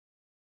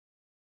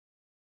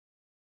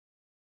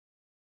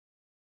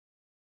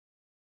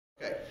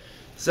Okay,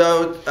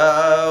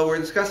 so we're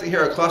discussing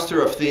here a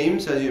cluster of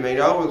themes. As you may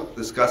know, we're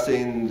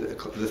discussing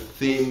the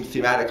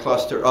thematic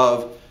cluster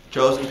of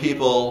chosen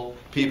people,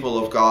 people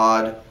of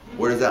God.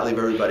 Where does that leave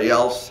everybody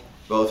else,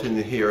 both in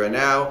the here and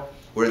now?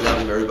 Where does that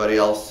leave everybody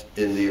else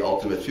in the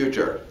ultimate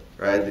future,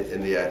 right?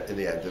 In the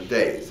end of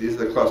days. These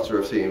are the cluster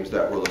of themes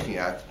that we're looking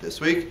at this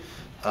week.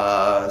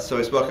 So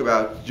we spoke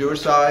about the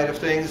Jewish side of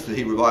things, the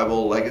Hebrew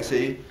Bible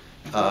legacy,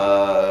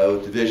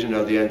 the vision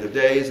of the end of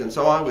days, and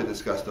so on. We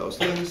discussed those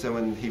things, and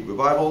then Hebrew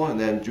Bible, and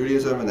then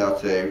Judaism, and now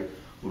today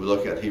we'll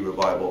look at Hebrew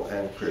Bible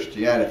and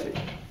Christianity.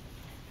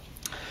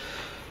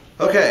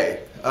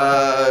 Okay,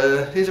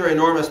 these are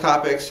enormous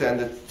topics, and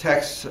the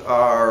texts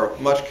are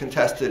much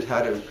contested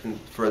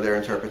for their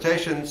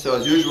interpretation. So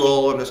as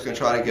usual, I'm just going to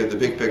try to give the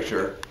big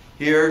picture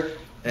here,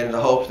 in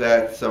the hope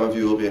that some of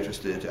you will be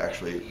interested to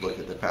actually look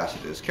at the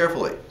passages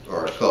carefully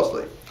or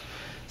closely.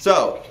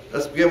 So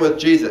let's begin with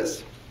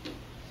Jesus.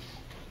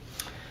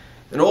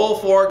 In all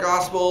four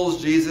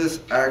Gospels, Jesus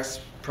interacts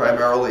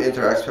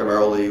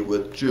primarily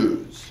with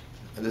Jews.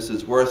 And this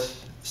is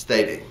worth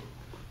stating,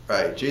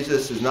 right?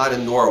 Jesus is not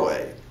in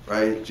Norway,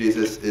 right?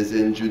 Jesus is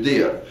in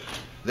Judea.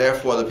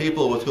 Therefore, the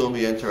people with whom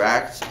he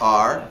interacts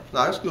are,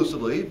 not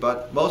exclusively,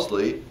 but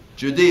mostly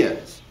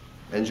Judeans.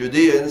 And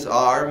Judeans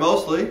are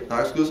mostly,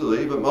 not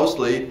exclusively, but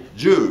mostly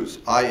Jews,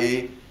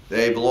 i.e.,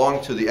 they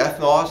belong to the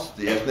ethnos,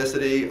 the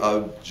ethnicity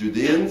of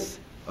Judeans,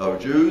 of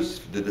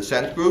Jews, the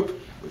descent group,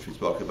 which we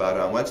spoke about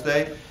on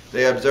Wednesday.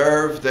 They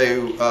observe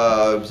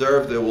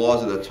the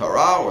laws of the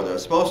Torah, or they're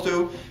supposed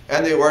to,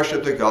 and they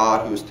worship the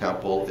God whose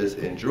temple is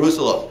in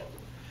Jerusalem.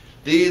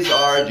 These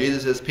are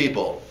Jesus'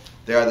 people.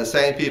 They are the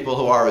same people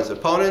who are his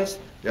opponents.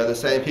 They are the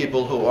same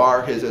people who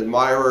are his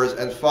admirers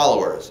and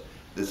followers.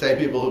 The same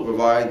people who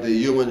provide the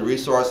human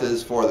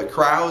resources for the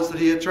crowds that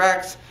he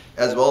attracts,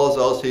 as well as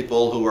those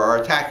people who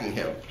are attacking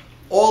him.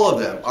 All of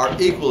them are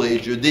equally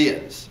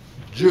Judeans,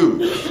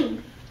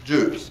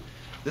 Jews.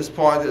 This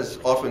point is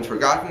often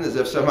forgotten, as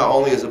if somehow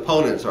only his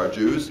opponents are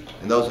Jews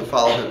and those who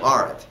follow him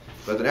aren't.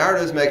 But the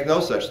narratives make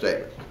no such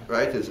statement,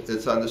 right?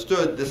 It's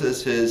understood this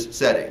is his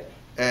setting.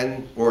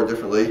 And, or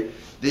differently,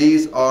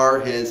 these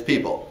are his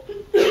people.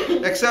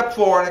 Except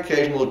for an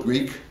occasional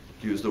Greek,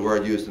 use the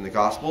word used in the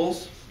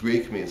Gospels.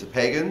 Greek means a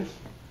pagan.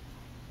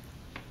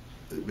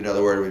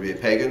 Another word would be a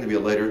pagan, to be a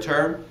later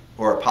term,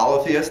 or a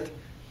polytheist.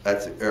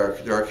 There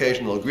are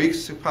occasional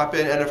Greeks who pop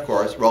in, and of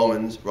course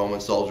Romans, Roman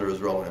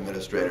soldiers, Roman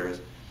administrators,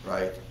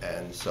 right,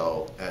 and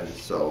so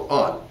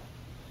on.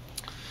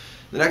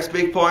 The next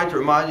big point, to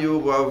remind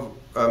you of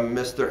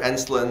Mr.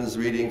 Enslin's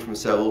reading from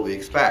several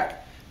weeks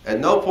back. At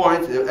no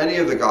point do any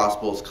of the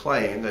Gospels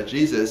claim that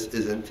Jesus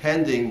is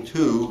intending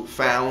to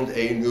found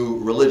a new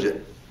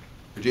religion.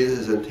 Jesus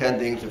is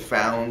intending to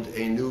found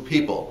a new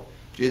people.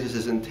 Jesus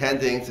is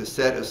intending to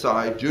set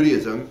aside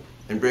Judaism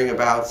and bring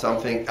about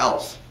something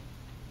else.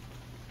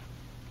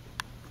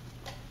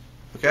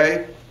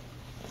 Okay?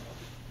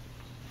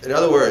 In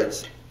other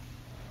words,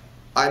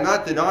 I'm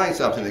not denying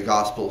something the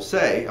Gospels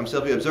say. I'm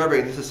simply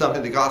observing this is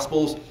something the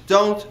Gospels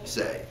don't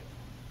say.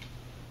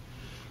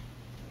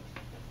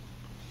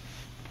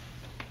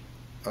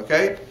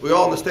 Okay? We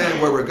all understand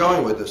where we're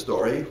going with this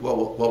story,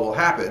 what will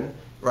happen,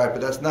 right?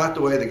 But that's not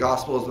the way the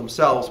Gospels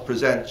themselves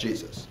present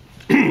Jesus.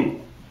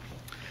 In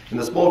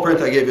the small print,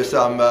 I gave you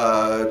some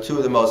two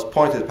of the most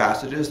pointed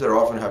passages that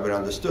often have been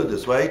understood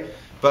this way.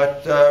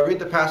 But read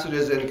the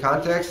passages in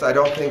context. I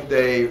don't think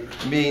they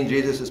mean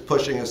Jesus is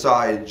pushing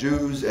aside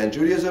Jews and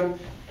Judaism.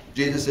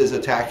 Jesus is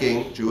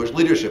attacking Jewish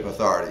leadership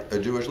authority,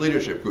 Jewish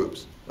leadership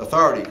groups,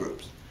 authority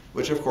groups,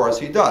 which of course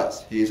he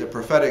does. He's a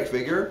prophetic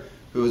figure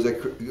who is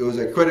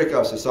a critic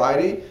of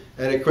society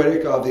and a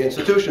critic of the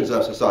institutions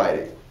of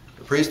society.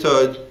 The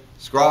priesthood,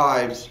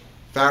 scribes,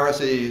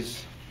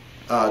 Pharisees,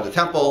 the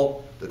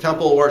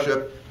temple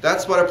worship.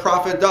 That's what a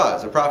prophet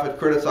does. A prophet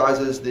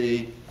criticizes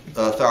the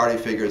authority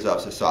figures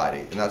of society,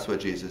 and that's what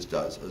Jesus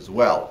does as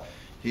well.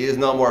 He is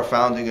no more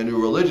founding a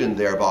new religion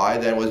thereby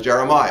than was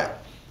Jeremiah.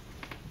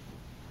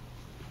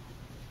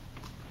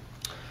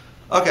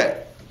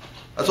 Okay,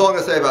 that's all I'm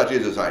going to say about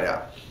Jesus right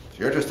now. If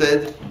you're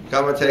interested,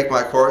 come and take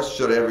my course,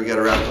 should I ever get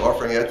around to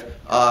offering it,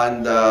 on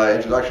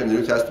Introduction to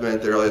the New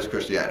Testament, the Earliest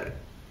Christianity.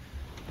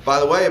 By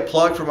the way, a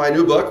plug for my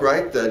new book,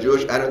 right? The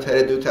Jewish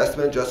Annotated New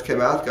Testament just came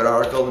out. Got an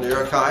article in the New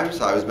York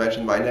Times. I was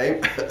mentioned by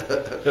name,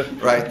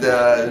 right?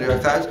 The New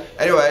York Times.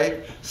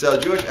 Anyway, so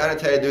Jewish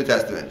Annotated New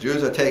Testament.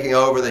 Jews are taking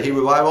over the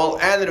Hebrew Bible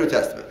and the New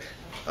Testament.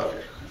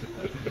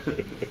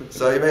 Okay.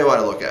 So you may want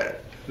to look at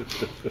it.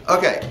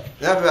 Okay,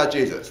 enough about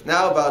Jesus.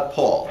 Now about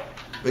Paul.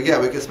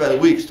 Again, we could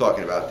spend weeks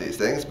talking about these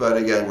things, but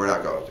again, we're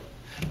not going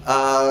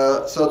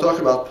to. So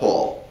talk about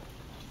Paul.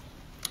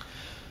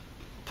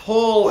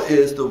 Paul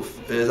is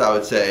I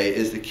would say,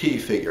 is the key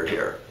figure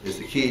here, is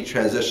the key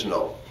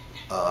transitional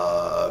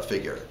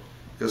figure.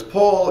 Because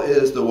Paul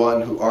is the one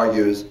who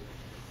argues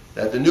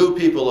that the new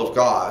people of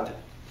God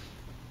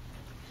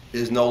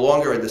is no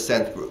longer a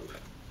descent group.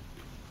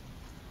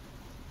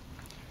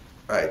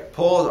 Right?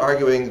 Paul is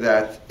arguing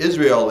that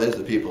Israel is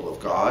the people of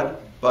God,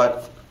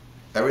 but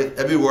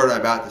Every word I'm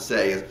about to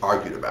say is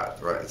argued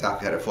about, right?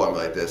 Exactly how to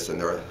formulate this, and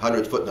there are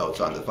hundreds of footnotes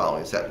on the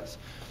following sentence.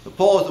 But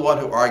Paul is the one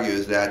who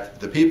argues that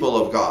the people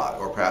of God,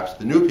 or perhaps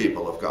the new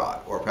people of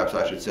God, or perhaps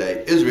I should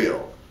say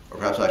Israel, or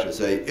perhaps I should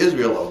say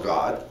Israel of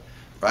God,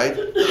 right?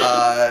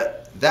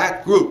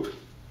 That group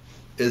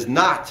is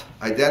not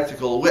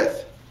identical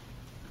with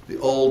the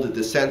old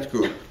descent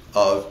group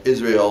of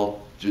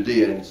Israel,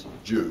 Judeans,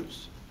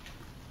 Jews.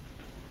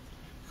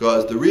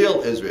 Because the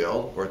real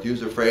Israel, or to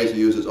use a phrase he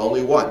uses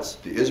only once,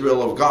 the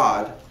Israel of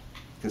God,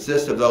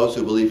 consists of those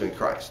who believe in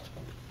Christ.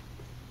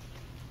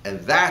 And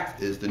that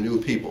is the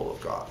new people of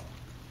God.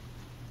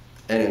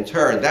 And in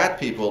turn, that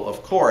people,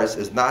 of course,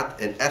 is not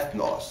an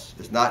ethnos,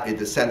 is not a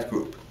descent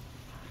group,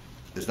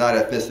 it's not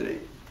ethnicity,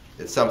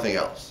 it's something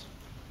else.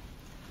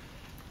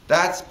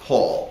 That's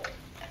Paul.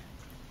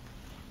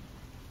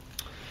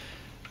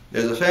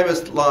 There's a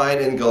famous line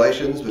in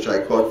Galatians, which I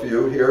quote for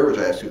you here, which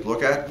I ask you to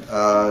look at,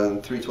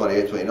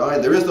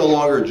 3:28-29. There is no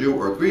longer Jew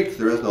or Greek,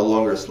 there is no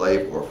longer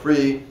slave or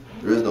free,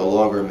 there is no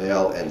longer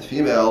male and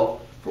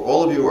female, for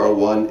all of you are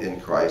one in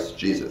Christ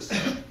Jesus.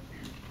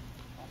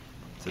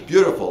 It's a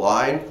beautiful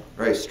line,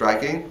 very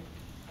striking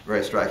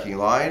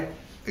line.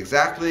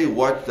 Exactly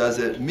what does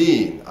it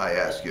mean, I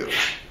ask you?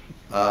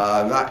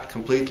 I'm not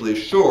completely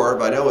sure,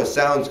 but I know it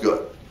sounds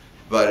good,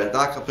 but I'm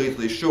not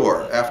completely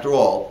sure. After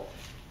all,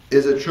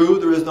 is it true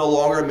there is no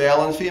longer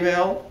male and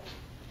female?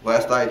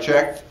 Last I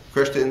checked,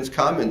 Christians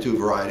come in two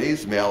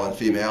varieties, male and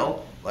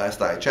female,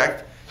 last I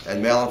checked,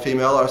 and male and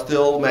female are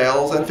still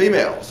males and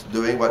females,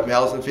 doing what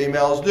males and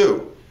females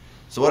do.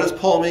 So what does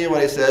Paul mean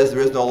when he says there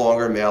is no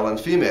longer male and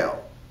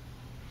female?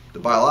 The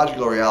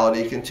biological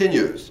reality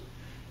continues.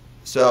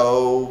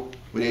 So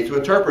we need to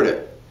interpret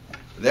it.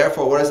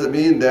 Therefore, what does it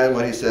mean then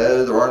when he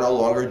says there are no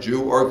longer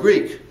Jew or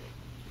Greek?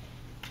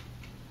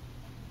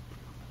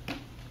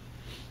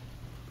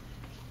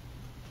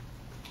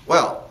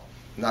 Well,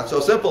 not so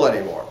simple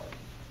anymore,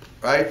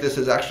 right? This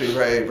is actually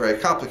very, very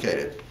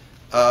complicated.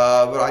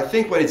 But I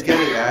think what he's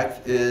getting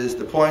at is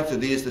the point that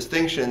these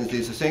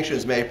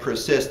distinctions may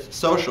persist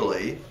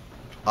socially,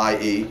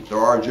 i.e., there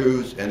are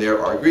Jews and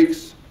there are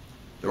Greeks,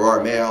 there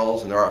are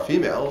males and there are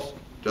females,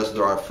 just as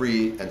there are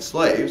free and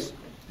slaves.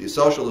 These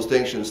social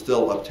distinctions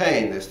still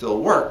obtain, they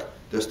still work,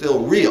 they're still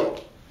real.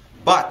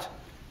 But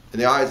in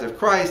the eyes of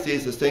Christ,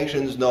 these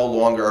distinctions no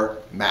longer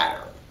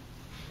matter.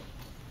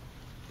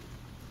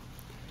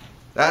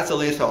 That's at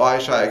least how I,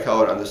 Shaye,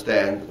 Cohen,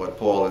 understand what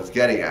Paul is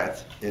getting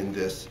at in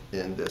this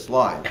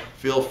line.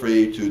 Feel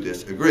free to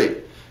disagree.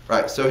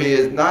 Right, so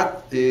he's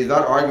not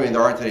arguing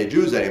there aren't any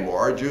Jews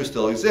anymore. Jews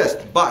still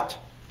exist, but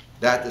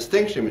that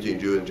distinction between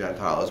Jew and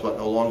Gentile is what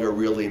no longer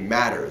really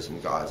matters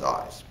in God's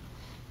eyes.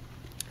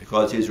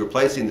 Because he's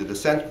replacing the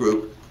descent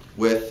group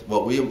with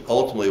what we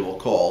ultimately will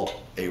call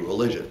a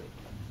religion.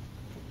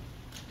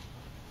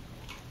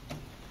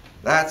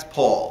 That's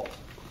Paul,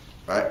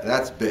 right? And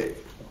that's big.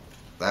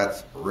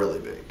 That's really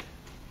big.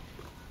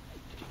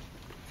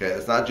 Okay,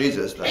 that's not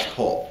Jesus, that's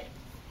Paul.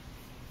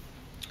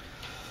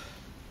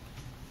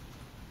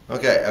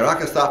 Okay, I'm not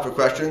going to stop for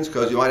questions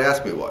because you might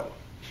ask me one.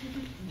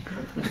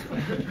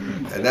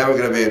 And then we're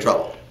going to be in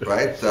trouble,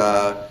 right?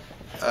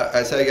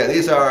 I say again,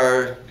 these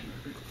are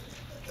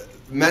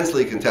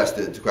immensely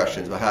contested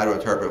questions about how to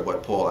interpret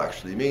what Paul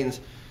actually means.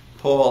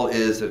 Paul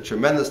is a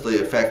tremendously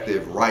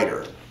effective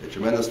writer, a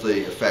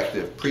tremendously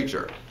effective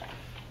preacher.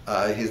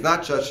 He's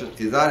not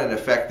an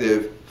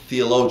effective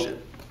theologian.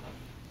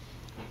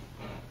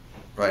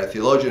 Right? A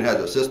theologian has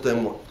a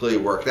system clearly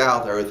worked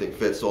out, everything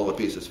fits, all the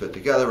pieces fit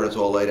together, and it's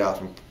all laid out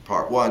from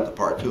part 1 to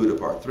part 2 to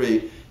part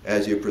 3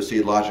 as you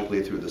proceed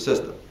logically through the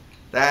system.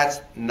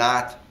 That's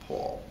not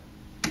Paul.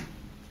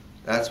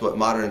 That's what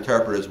modern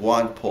interpreters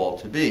want Paul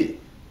to be,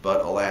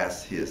 but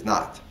alas, he is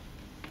not.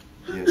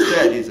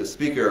 Instead, he's a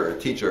speaker, a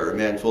teacher, a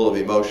man full of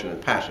emotion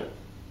and passion.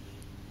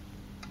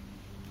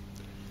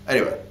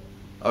 Anyway,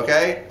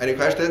 okay, any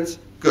questions?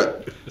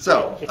 Good.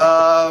 So,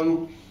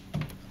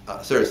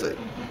 seriously,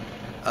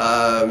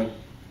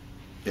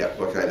 yeah,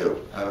 what can I do?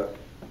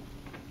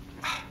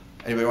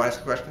 Anybody want to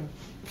ask a question?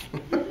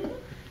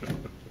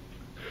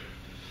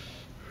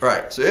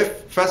 Right, so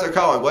if, Professor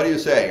Cohen, what are you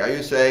saying? Are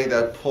you saying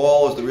that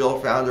Paul is the real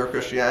founder of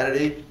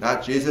Christianity,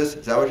 not Jesus?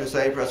 Is that what you're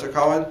saying, Professor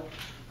Cohen?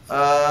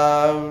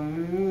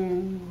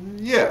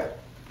 Yeah.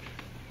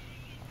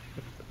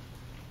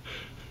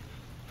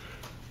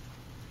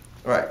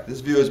 All right, this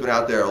view has been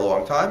out there a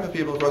long time, and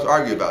people, of course,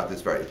 argue about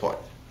this very point.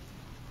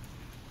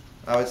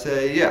 I would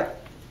say, yeah,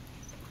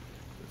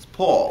 it's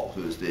Paul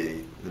who's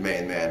the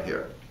main man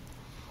here.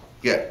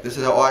 Again, this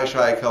is how I,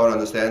 Shaye, Cohen,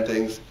 understand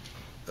things.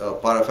 A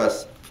lot of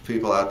us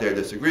people out there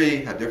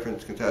disagree, have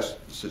different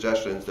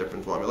suggestions,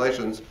 different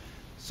formulations,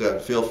 so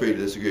feel free to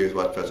disagree with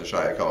what Professor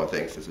Shaye, Cohen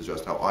thinks. This is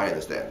just how I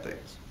understand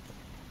things.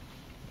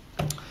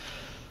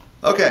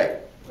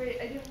 Okay, Wait,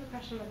 I do have a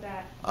question with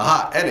that.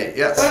 Any,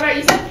 yes. What about,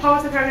 you said Paul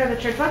was the founder of the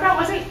church. What about,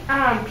 wasn't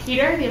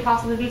Peter, the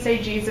apostle, didn't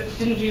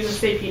Jesus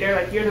say Peter,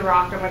 like, you're the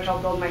rock on which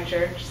I'll build my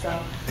church, so.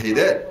 He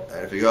did.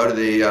 And if you go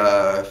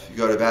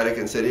to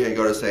Vatican City and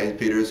go to St.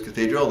 Peter's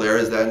Cathedral, there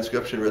is that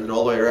inscription written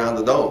all the way around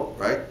the dome,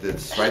 right?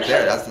 It's right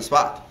there, that's the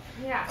spot.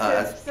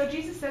 Yeah, so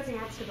Jesus says he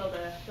wants to build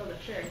a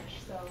church,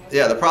 so.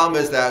 Yeah, the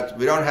problem is that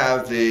we don't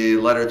have the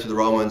letter to the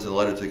Romans and the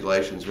letter to the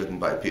Galatians written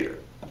by Peter.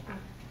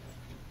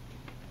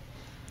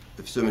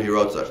 Assuming he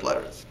wrote such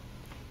letters.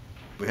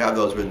 We have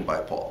those written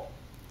by Paul.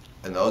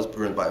 And those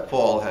written by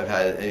Paul have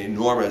had an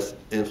enormous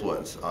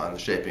influence on the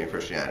shaping of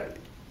Christianity.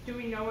 Do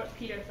we know what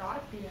Peter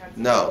thought?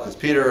 No, because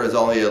Peter is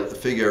only a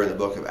figure in the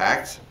book of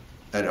Acts,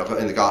 and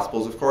in the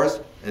Gospels, of course,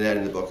 and then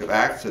in the book of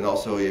Acts, and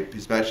also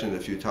he's mentioned a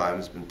few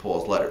times in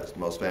Paul's letters,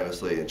 most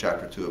famously in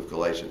chapter 2 of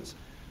Galatians.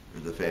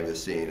 There's the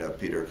famous scene of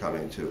Peter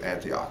coming to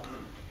Antioch,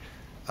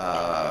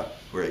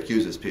 where he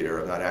accuses Peter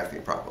of not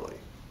acting properly.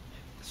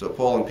 So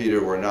Paul and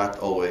Peter were not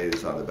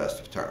always on the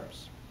best of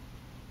terms.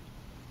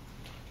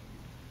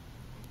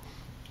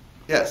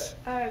 Yes?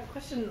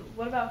 Question,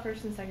 what about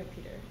 1st and 2nd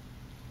Peter?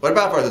 What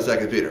about 1st and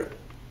 2nd Peter?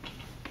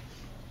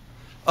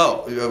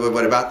 Oh,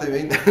 what about them,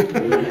 you mean?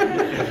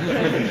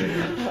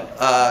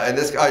 And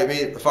this, you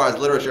mean as far as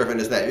literature in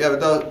his name? Yeah,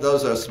 but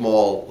those are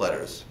small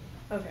letters.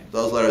 Okay.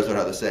 Those letters don't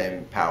have the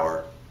same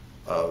power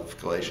of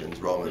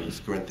Galatians,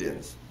 Romans,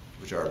 Corinthians,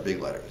 which are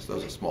big letters.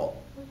 Those are small.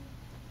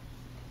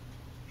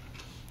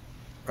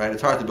 Right?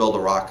 It's hard to build a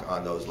rock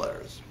on those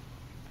letters.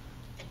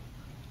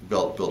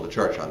 Build a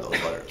church on those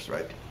letters,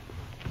 right?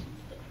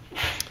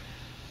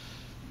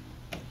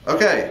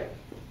 Okay.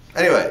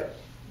 Anyway,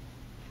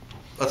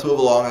 let's move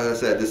along. As I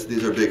said,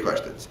 these are big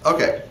questions.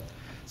 Okay.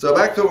 So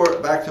back to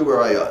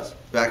where I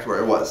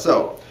was.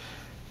 So,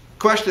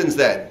 questions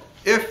then.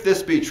 If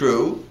this be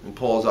true in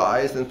Paul's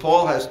eyes, then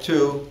Paul has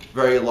two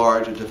very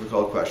large and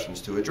difficult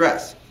questions to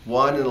address.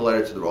 One in the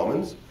letter to the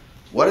Romans.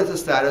 What is the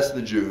status of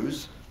the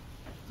Jews,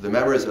 the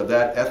members of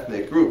that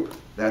ethnic group,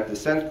 that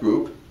descent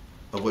group,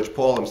 of which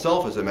Paul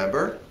himself is a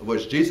member, of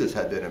which Jesus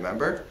had been a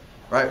member,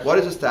 right? What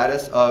is the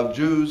status of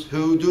Jews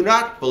who do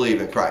not believe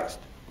in Christ,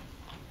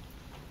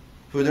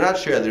 who do not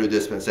share the new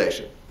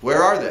dispensation?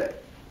 Where are they?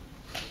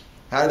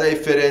 How do they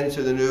fit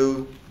into the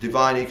new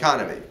divine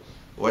economy?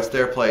 What's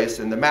their place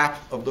in the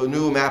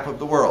new map of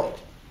the world?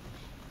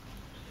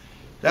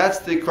 That's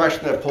the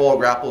question that Paul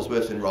grapples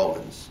with in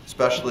Romans,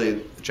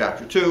 especially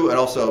chapter 2, and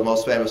also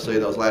most famously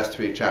those last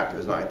three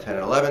chapters, 9, 10,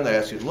 and 11, they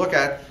ask you to look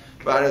at.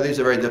 But I know these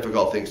are very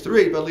difficult things to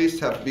read, but at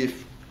least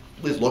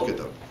look at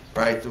them,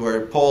 right?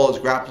 Where Paul is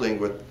grappling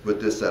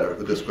with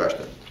this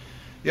question.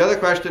 The other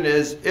question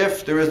is,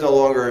 if there is no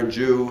longer a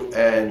Jew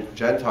and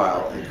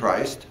Gentile in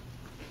Christ,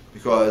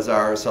 because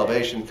our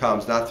salvation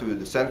comes not through the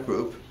descent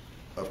group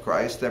of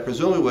Christ, that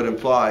presumably would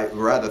imply,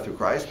 rather through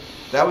Christ,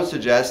 that would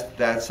suggest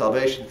that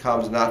salvation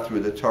comes not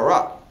through the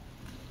Torah.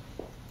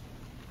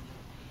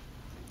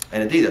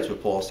 And indeed, that's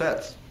what Paul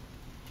says.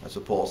 That's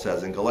what Paul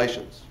says in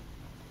Galatians.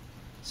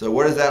 So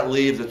where does that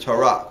leave the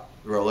Torah,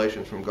 the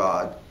revelation from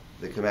God,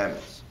 the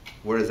commandments?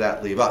 Where does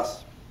that leave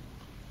us?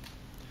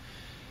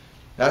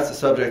 That's the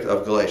subject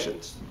of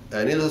Galatians.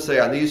 And needless to say,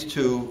 on these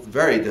two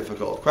very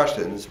difficult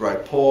questions,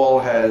 right, Paul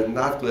has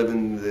not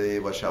given the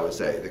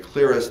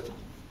clearest,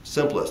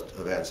 simplest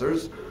of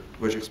answers,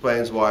 which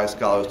explains why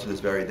scholars to this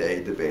very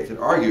day debate and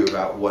argue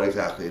about what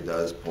exactly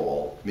does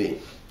Paul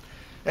mean.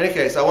 In any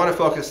case, I want to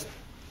focus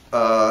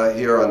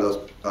here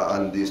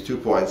on these 2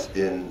 points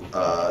in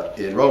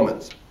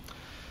Romans.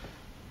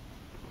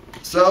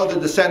 So the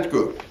descent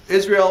group.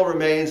 Israel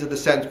remains a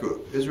descent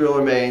group. Israel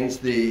remains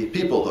the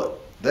peoplehood.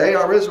 They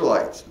are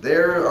Israelites.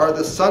 There are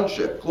the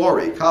sonship,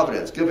 glory,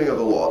 covenants, giving of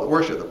the law, the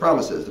worship, the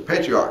promises, the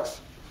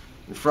patriarchs.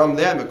 And from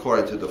them,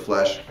 according to the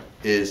flesh,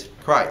 is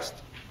Christ.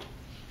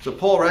 So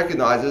Paul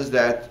recognizes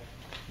that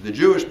the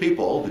Jewish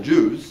people, the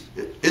Jews,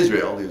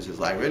 Israel, to use his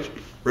language,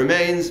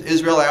 remains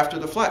Israel after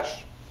the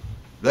flesh.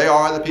 They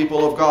are the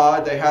people of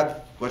God. They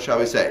have,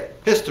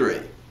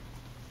 history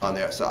on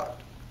their side.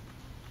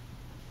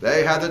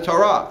 They have the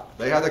Torah.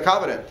 They have the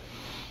covenant.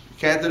 You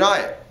can't deny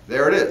it.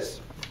 There it is.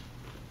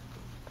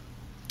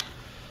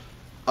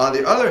 On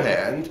the other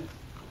hand,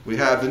 we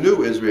have the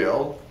new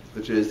Israel,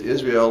 which is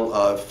Israel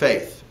of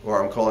faith,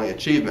 or I'm calling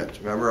achievement.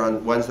 Remember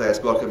on Wednesday I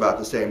spoke about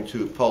the same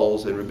two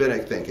poles in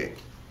rabbinic thinking.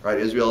 Right?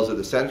 Israel is a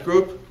descent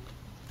group.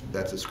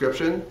 That's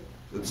ascription.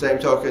 At the same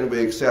token, we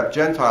accept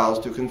Gentiles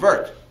to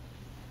convert.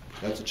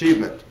 That's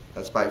achievement.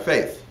 That's by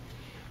faith.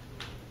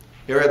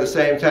 Here we have the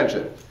same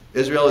tension.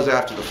 Israel is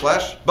after the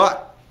flesh,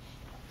 but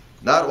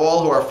not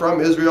all who are from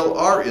Israel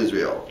are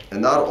Israel,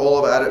 and not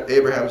all of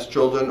Abraham's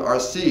children are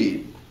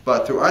seed,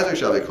 but through Isaac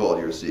shall be called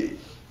your seed.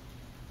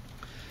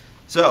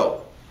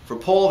 So, for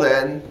Paul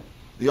then,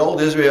 the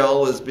old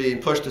Israel is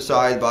being pushed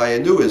aside by a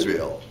new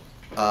Israel.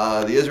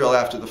 The Israel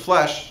after the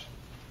flesh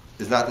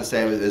is not the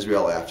same as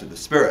Israel after the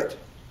Spirit.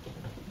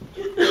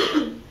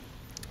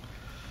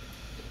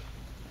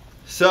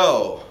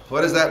 So,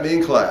 what does that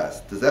mean, class?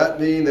 Does that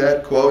mean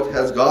that, quote,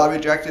 has God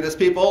rejected his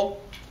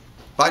people?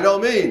 By no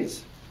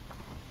means.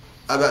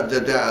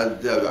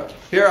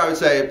 Here I would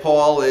say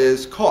Paul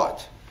is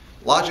caught.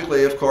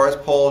 Logically, of course,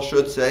 Paul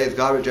should say, has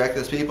God rejected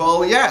his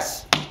people?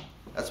 Yes!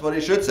 That's what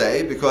he should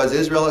say, because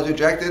Israel has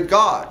rejected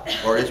God,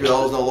 or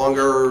Israel is no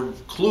longer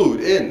clued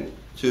in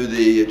to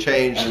the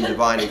change in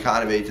divine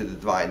economy, to the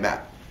divine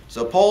map.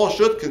 So Paul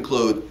should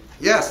conclude,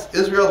 yes,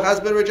 Israel has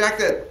been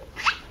rejected.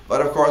 But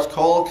of course,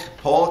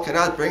 Paul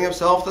cannot bring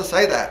himself to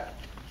say that,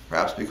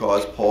 perhaps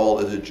because Paul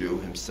is a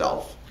Jew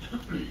himself.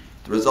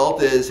 The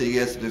result is he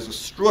gets these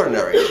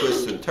extraordinary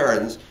twists and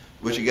turns,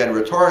 which again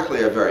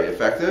rhetorically are very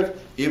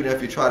effective. Even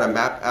if you try to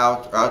map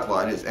out or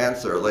outline his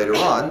answer later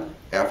on,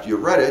 after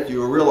you've read it, you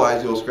will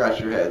realize, you'll scratch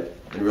your head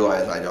and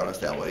realize I don't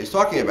understand what he's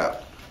talking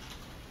about.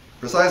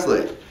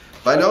 Precisely.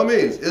 By no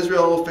means,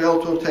 Israel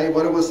failed to obtain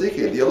what it was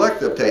seeking. The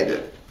elect obtained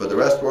it, but the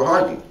rest were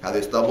hardened. Have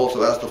they stumbled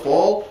so as to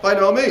fall? By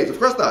no means, of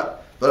course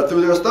not. But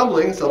through their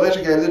stumbling,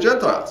 salvation came to the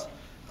Gentiles.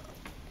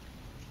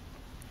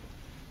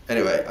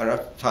 Anyway, I don't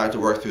have time to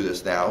work through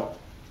this now.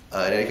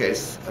 In any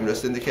case, I'm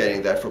just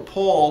indicating that for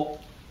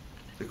Paul,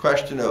 the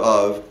question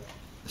of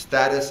the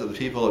status of the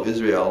people of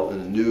Israel in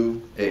the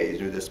new age,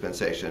 new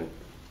dispensation,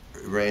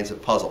 remains a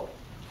puzzle.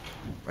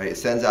 Right? It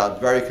sends out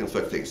very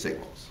conflicting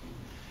signals.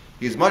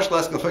 He's much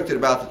less conflicted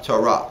about the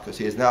Torah, because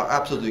he is now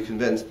absolutely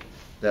convinced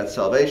that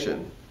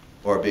salvation,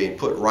 or being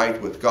put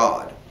right with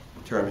God,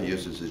 the term he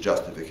uses is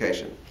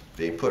justification,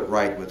 being put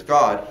right with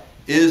God,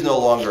 is no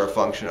longer a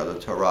function of the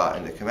Torah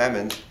and the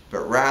commandments,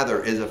 but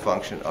rather is a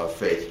function of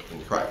faith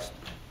in Christ.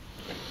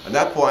 At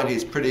that point,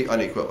 he's pretty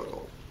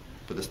unequivocal.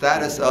 But the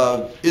status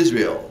of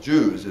Israel,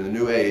 Jews in the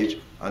New Age,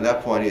 on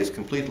that point, he is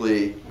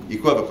completely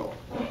equivocal.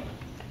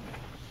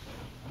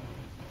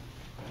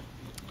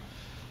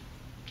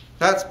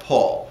 That's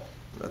Paul.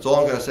 That's all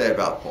I'm going to say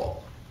about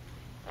Paul,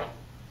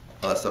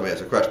 unless somebody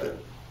has a question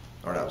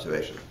or an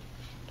observation.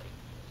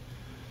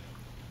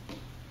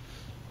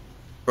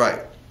 Right.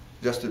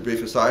 Just a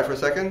brief aside for a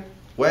second.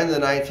 When in the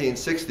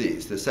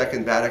 1960s, the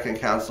Second Vatican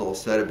Council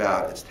set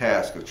about its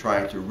task of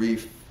trying to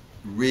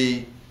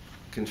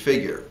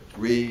reconfigure,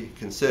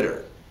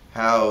 reconsider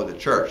how the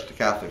Church, the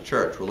Catholic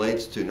Church,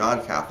 relates to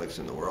non-Catholics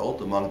in the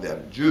world, among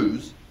them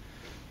Jews,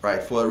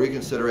 right? For the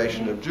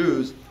reconsideration of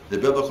Jews, the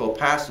biblical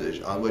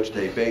passage on which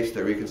they based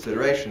their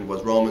reconsideration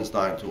was Romans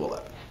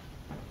 9-11.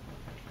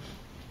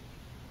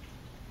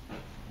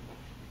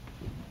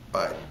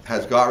 Right.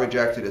 Has God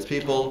rejected his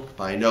people?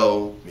 By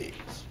no means.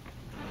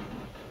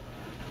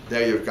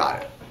 There you've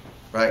got it.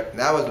 Right? And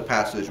that was the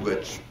passage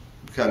which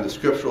became the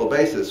scriptural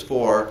basis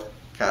for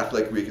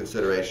Catholic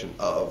reconsideration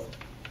of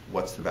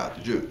what's about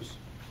the Jews.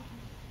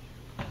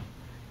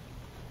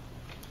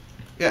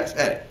 Yes,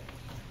 Eddie.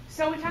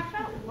 So we talked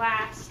about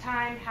last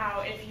time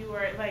how if you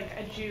were like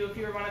a Jew, if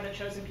you were one of the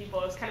chosen people,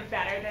 it was kind of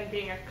better than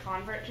being a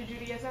convert to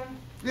Judaism.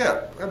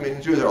 Yeah, I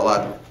mean, Jews are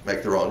allowed to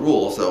make their own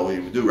rules, so we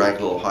do rank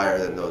a little higher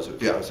than those who,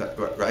 yeah,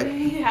 right?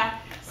 Yeah.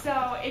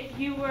 So if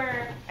you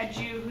were a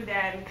Jew who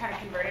then kind of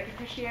converted to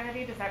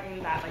Christianity, does that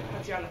mean that like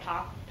puts you on the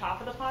top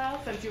of the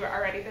pile since you were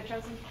already the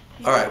chosen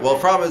people? All right. Well,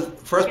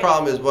 first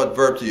problem is what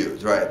verb to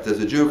use, right? Does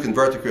a Jew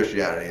convert to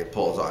Christianity in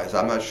Paul's eyes?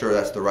 I'm not sure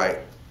that's the right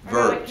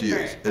verb to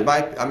use. It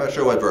might. I'm not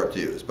sure what verb to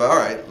use, but all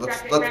right.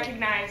 Let's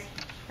recognize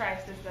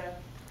Christ as the.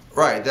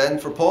 Right. Then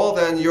for Paul,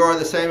 then you are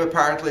the same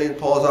apparently in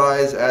Paul's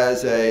eyes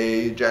as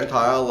a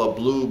Gentile, a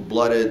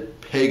blue-blooded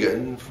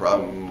pagan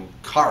from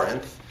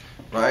Corinth,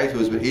 right,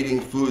 who's been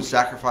eating food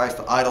sacrificed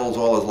to idols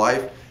all his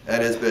life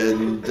and has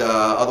been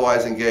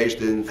otherwise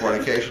engaged in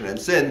fornication and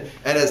sin,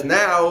 and has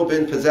now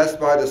been possessed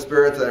by the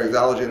Spirit that are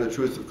acknowledging the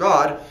truth of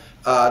God,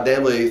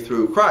 namely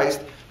through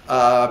Christ.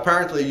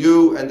 Apparently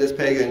you and this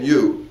pagan,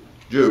 you,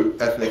 Jew,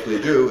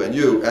 ethnically Jew, and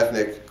you,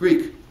 ethnic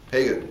Greek,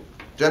 pagan,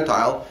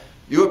 Gentile,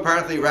 you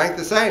apparently rank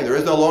the same. There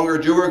is no longer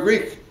Jew or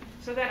Greek.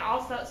 So then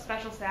all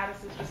special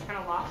status is just kind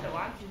of lost at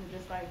once? Is it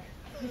just like...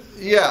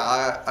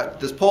 Yeah,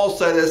 does Paul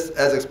say this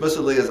as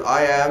explicitly as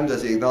I am?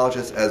 Does he acknowledge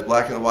this as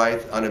black and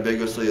white,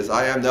 unambiguously as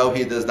I am? No,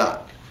 he does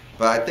not.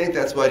 But I think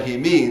that's what he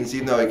means,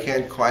 even though he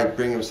can't quite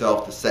bring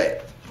himself to say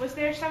it. Was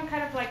there some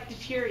kind of like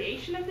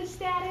deterioration of the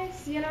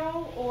status, you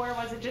know? Or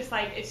was it just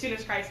like as soon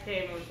as Christ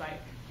came, it was like...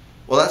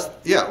 Well,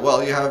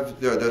 well, you have,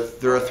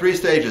 there are three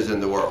stages in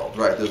the world,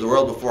 right? There's the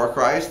world before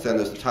Christ, then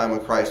there's the time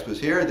when Christ was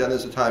here, then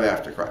there's the time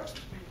after Christ.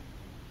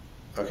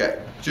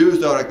 Okay, Jews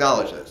don't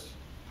acknowledge this.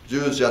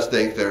 Jews just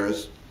think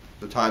there's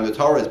the time the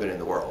Torah has been in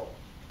the world,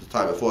 the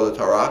time before the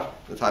Torah,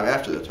 the time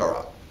after the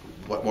Torah.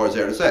 What more is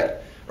there to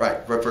say?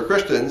 Right, but for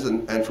Christians,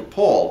 and for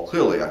Paul,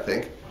 clearly, I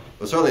think,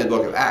 but certainly in the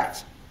book of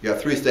Acts, you have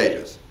three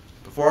stages.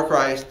 Before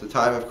Christ, the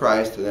time of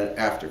Christ, and then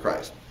after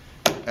Christ.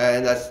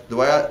 And that's the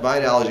way my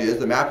analogy is,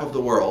 the map of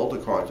the world,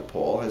 according to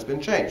Paul, has been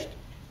changed.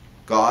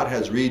 God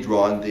has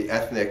redrawn the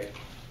ethnic,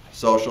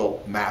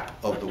 social map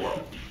of the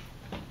world.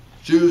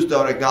 Jews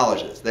don't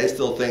acknowledge this. They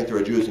still think there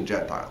are Jews and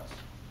Gentiles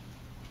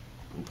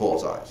in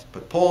Paul's eyes.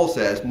 But Paul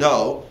says,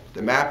 no,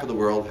 the map of the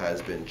world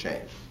has been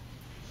changed.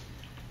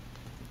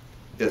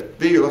 Yes,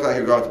 B, you look like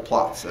you're going to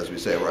plots, as we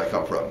say where I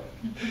come from.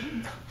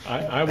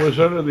 I was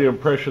under the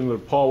impression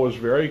that Paul was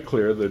very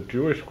clear that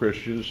Jewish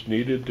Christians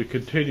needed to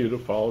continue to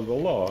follow the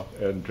law,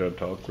 and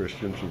Gentile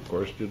Christians, of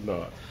course, did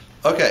not.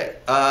 Okay,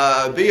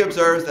 B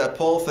observes that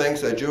Paul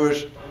thinks that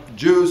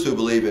Jews who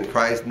believe in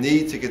Christ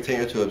need to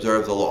continue to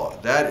observe the law.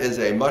 That is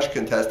a much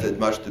contested,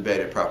 much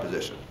debated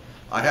proposition.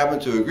 I happen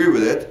to agree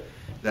with it,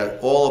 that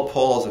all of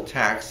Paul's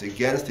attacks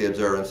against the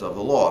observance of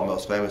the law,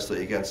 most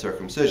famously against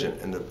circumcision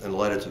in the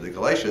letter to the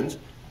Galatians,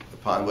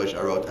 upon which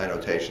I wrote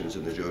annotations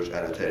in the Jewish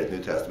annotated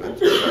New Testament,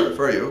 which I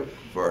refer you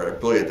for a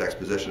brilliant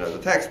exposition of the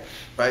text,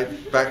 right?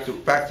 Back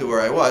to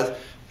where I was.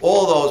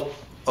 All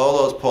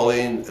those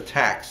Pauline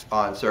attacks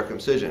on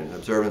circumcision,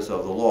 observance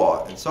of the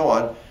law, and so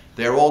on,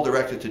 they're all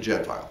directed to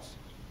Gentiles.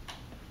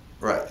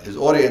 Right, his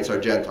audience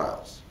are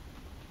Gentiles.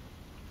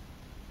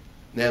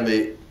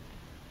 Namely,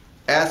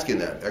 asking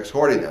them,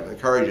 exhorting them,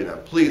 encouraging them,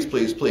 please,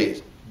 please,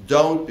 please,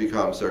 don't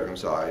become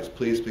circumcised.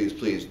 Please, please,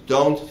 please,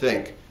 don't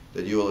think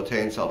that you will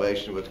attain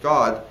salvation with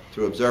God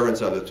through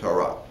observance of the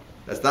Torah.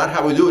 That's not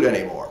how we do it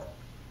anymore.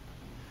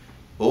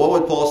 But what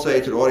would Paul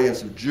say to the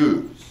audience of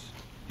Jews?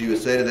 He would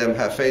say to them,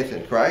 have faith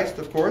in Christ,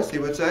 of course, he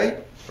would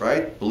say,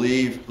 right?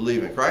 Believe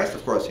in Christ,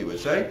 of course, he would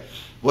say.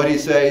 What he'd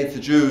say to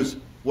Jews,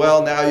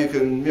 well, now you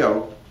can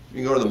go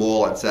to the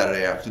mall on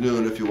Saturday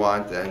afternoon if you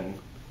want and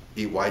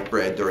eat white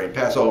bread during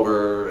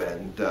Passover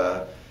and,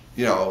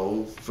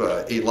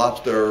 eat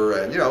lobster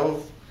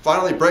and,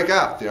 finally break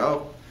out,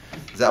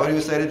 Is that what he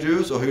would say to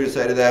Jews? Or he would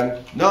say to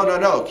them,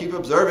 no, keep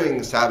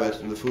observing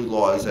Sabbath and the food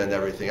laws and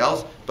everything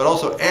else, but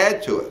also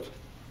add to it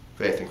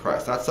faith in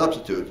Christ. Not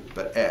substitute,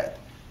 but add.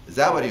 Is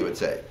that what he would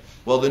say?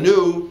 Well, the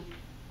new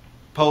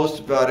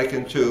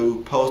post-Vatican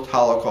II,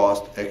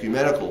 post-Holocaust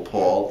ecumenical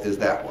Paul is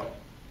that one.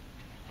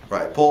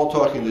 Right, Paul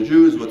talking to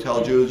Jews would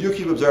tell Jews, you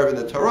keep observing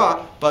the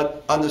Torah,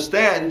 but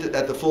understand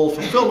that the full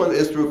fulfillment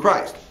is through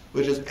Christ,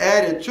 which is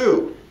added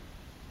to,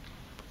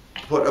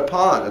 put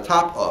upon, the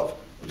top of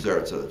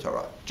observance of the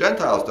Torah.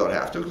 Gentiles don't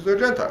have to because they're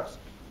Gentiles.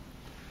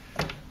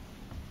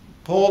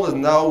 Paul is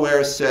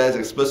nowhere says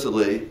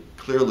explicitly,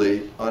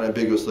 clearly,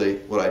 unambiguously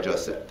what I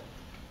just said.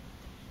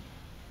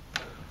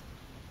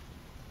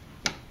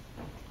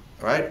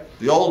 All right?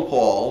 The old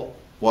Paul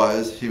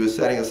he was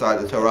setting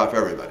aside the Torah for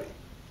everybody.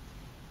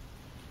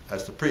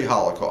 That's the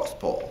pre-Holocaust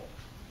Paul.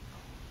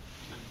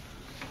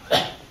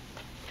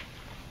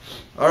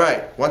 All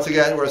right, once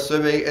again, we're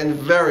swimming in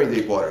very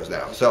deep waters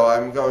now, so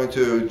I'm going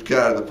to get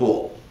out of the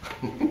pool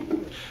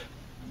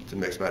to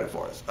mix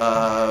metaphors.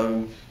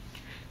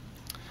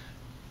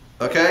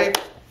 Okay?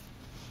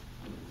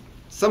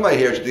 Somebody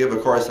here should give a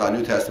course on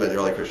New Testament and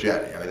early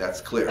Christianity. I mean,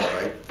 that's clear,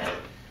 right?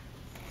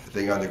 I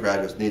think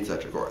undergraduates need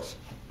such a course.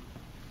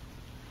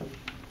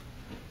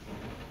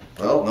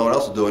 Well, no one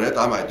else is doing it.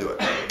 I might do it.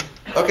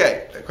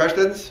 Okay,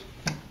 questions?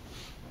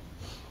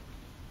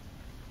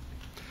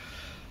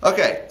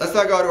 Okay, let's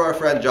now go to our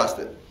friend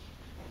Justin.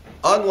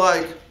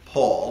 Unlike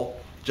Paul,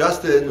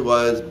 Justin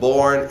was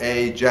born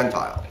a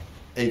Gentile,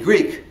 a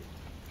Greek.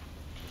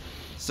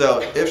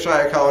 So if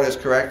Shaye Cohen is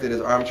correct in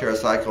his armchair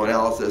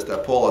psychoanalysis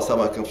that Paul is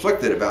somewhat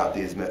conflicted about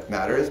these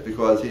matters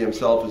because he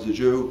himself is a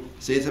Jew,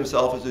 sees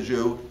himself as a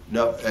Jew,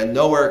 and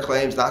nowhere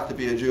claims not to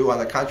be a Jew. On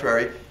the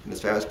contrary, in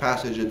this famous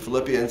passage in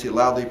Philippians, he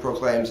loudly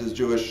proclaims his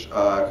Jewish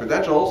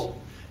credentials,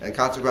 and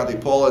consequently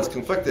Paul is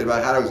conflicted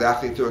about how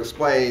exactly to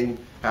explain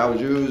how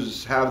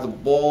Jews have the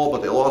ball,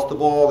 but they lost the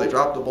ball, they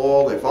dropped the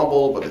ball, they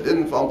fumbled, but they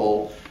didn't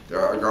fumble.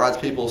 There are God's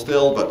people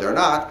still, but they're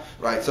not,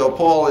 right? So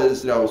Paul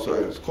is,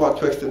 sort of caught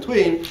twixt and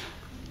tween.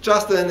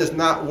 Justin is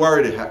not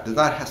worried, does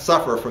not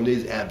suffer from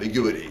these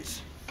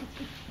ambiguities.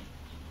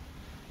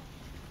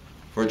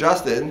 For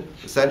Justin,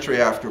 a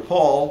century after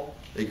Paul,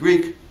 a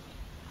Greek,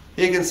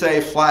 he can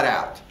say flat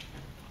out,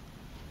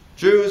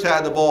 Jews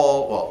had the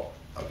ball, well,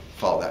 I'll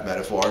follow that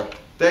metaphor,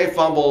 they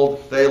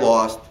fumbled, they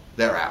lost,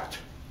 they're out.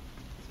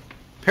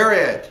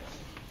 Period.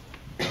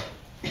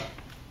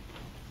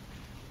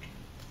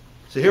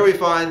 So here we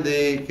find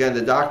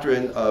the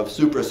doctrine of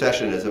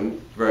supersessionism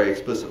very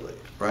explicitly,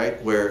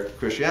 right? Where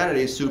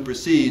Christianity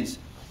supersedes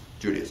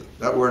Judaism.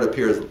 That word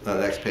appears on the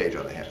next page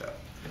on the handout.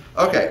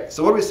 Okay,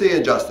 so what do we see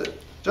in Justin?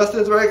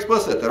 Justin's very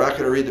explicit. They're not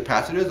going to read the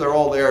passages. They're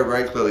all there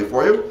very clearly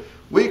for you.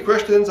 We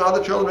Christians are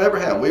the children of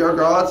Abraham. We are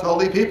God's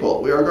holy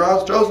people. We are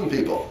God's chosen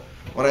people.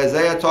 When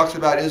Isaiah talks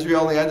about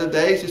Israel in the end of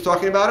days, he's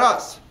talking about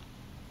us.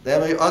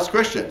 Namely, us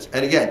Christians.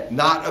 And again,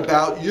 not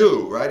about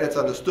you, right? It's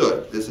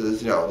understood. This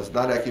is, it's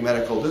not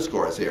ecumenical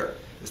discourse here.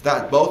 It's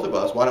not both of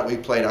us. Why don't we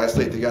play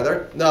nicely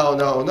together? No,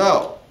 no,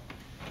 no.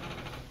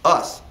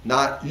 Us,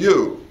 not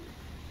you.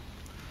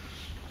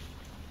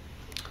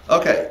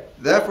 Okay,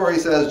 therefore he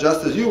says,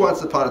 just as you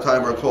once upon a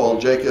time were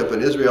called Jacob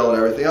and Israel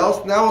and everything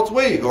else, now it's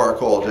we who are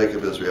called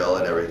Jacob, Israel,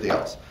 and everything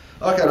else.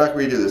 Okay, I'm not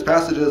going to redo these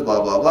passages,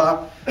 blah, blah,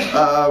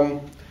 blah.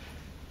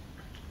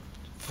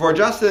 For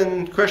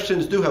Justin,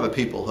 Christians do have a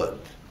peoplehood.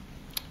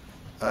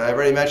 I've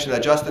already mentioned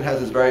that Justin has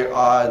this very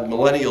odd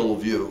millennial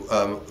view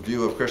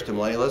of Christian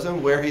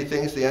millennialism, where he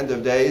thinks the end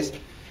of days,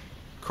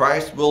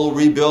 Christ will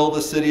rebuild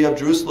the city of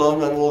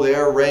Jerusalem and will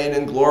there reign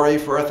in glory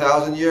for a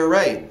 1,000-year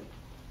reign.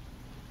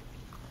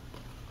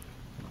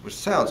 which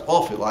sounds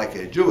awfully like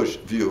a Jewish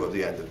view of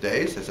the end of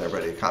days, as I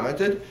already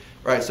commented.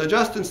 Right, so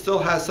Justin still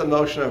has some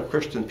notion of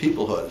Christian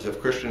peoplehood, as if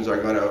Christians are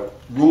going to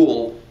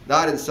rule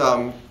not in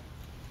some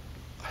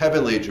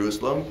heavenly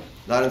Jerusalem,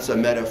 not in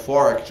some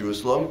metaphoric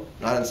Jerusalem,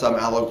 not in some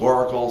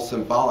allegorical,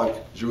 symbolic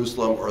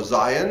Jerusalem or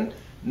Zion.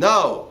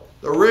 No,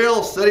 the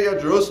real city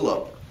of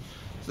Jerusalem.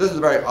 So this is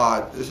very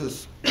odd. This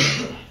is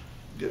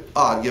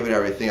odd given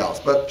everything else.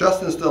 But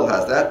Justin still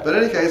has that. But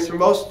in any case, for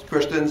most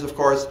Christians, of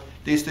course,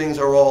 these things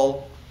are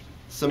all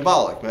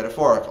symbolic,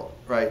 metaphorical,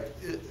 right?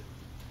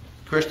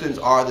 Christians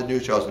are the new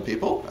chosen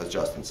people, as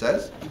Justin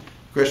says.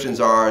 Christians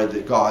are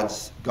the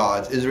God's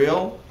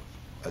Israel,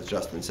 as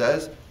Justin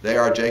says. They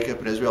are Jacob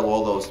and Israel,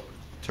 all those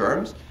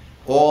terms.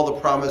 All the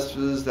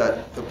promises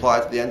that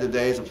apply to the end of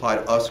days apply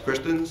to us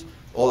Christians.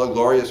 All the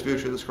glorious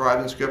future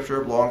described in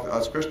Scripture belong to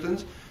us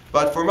Christians.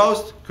 But for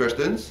most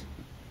Christians,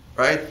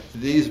 right,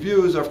 these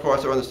views, of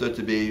course, are understood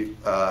to be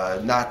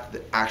not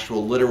the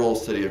actual literal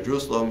city of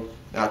Jerusalem,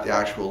 not the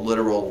actual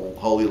literal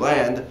Holy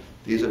Land.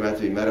 These are meant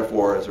to be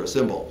metaphors or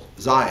symbols.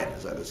 Zion,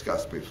 as I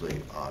discussed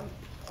briefly on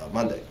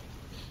Monday.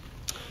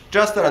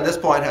 Justin, on this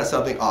point, has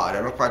something odd.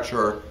 I'm not quite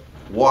sure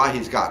why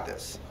he's got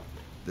this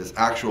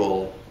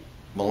actual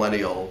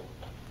millennial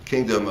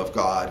kingdom of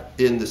God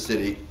in the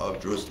city of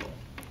Jerusalem.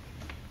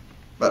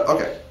 But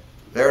okay,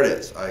 there it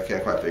is. I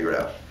can't quite figure it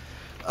out.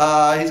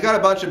 He's got a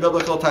bunch of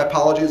biblical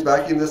typologies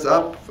backing this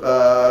up,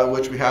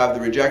 which we have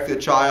the rejected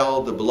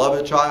child, the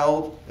beloved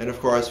child, and of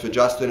course for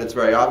Justin it's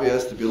very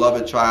obvious the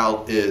beloved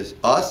child is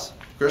us,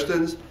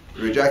 Christians.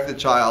 The rejected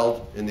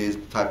child in these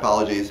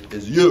typologies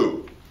is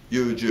you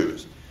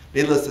Jews.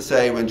 Needless to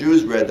say, when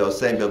Jews read those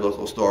same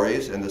biblical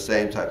stories in the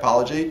same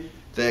typology,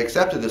 they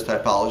accepted this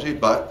typology,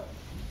 but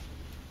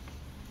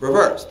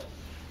reversed.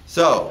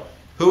 So,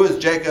 who is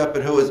Jacob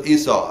and who is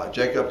Esau?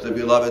 Jacob, the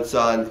beloved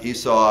son,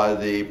 Esau,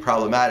 the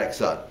problematic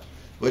son.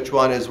 Which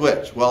one is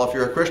which? Well, if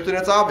you're a Christian,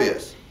 it's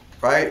obvious,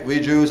 right? We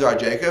Jews are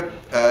Jacob,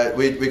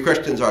 we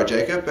Christians are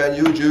Jacob, and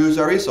you Jews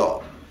are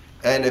Esau.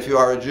 And if you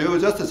are a Jew,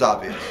 it's just as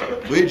obvious.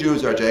 We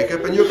Jews are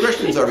Jacob, and you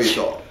Christians are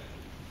Esau.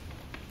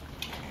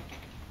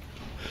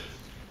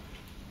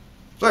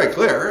 Very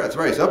clear, it's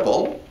very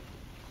simple.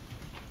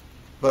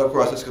 But of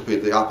course, it's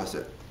completely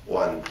opposite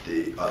one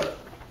the other.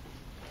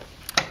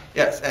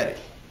 Yes, Annie.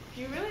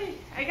 Do you really,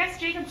 I guess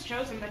Jacob's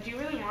chosen, but do you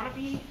really want to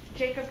be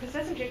Jacob? Because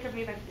doesn't Jacob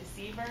mean like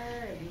deceiver,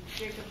 and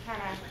Jacob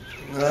kind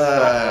of... All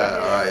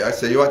right, I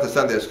see. You went to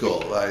Sunday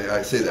school.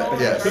 I see that,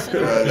 yes.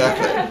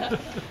 Exactly.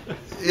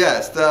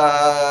 Yes,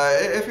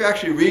 if you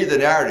actually read the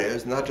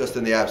narratives, not just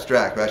in the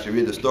abstract, but actually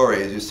read the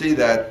stories, you see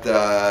that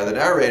the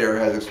narrator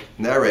has a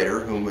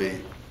narrator whom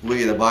we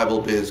in the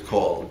Bible biz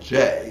call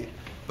Jay,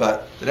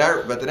 but the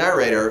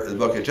narrator in the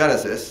book of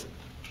Genesis,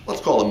 let's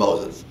call him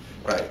Moses,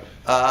 right,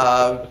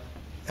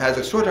 has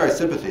extraordinary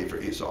sympathy for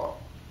Esau.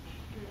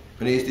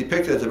 And he's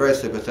depicted as a very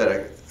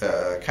sympathetic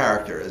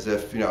character, as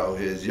if,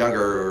 his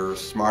younger,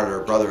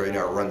 smarter brother,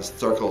 runs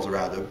circles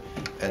around him,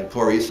 and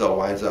poor Esau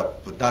winds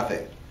up with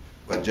nothing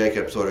when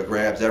Jacob sort of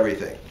grabs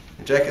everything.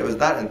 And Jacob is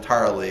not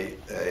entirely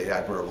an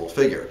admirable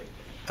figure,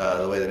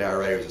 the way the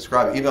narrator is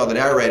describing, even though the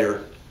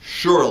narrator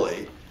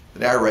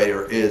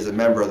is a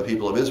member of the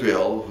people of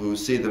Israel who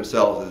see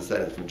themselves as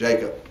descended from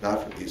Jacob,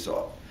 not from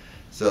Esau.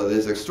 So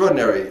there's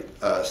extraordinary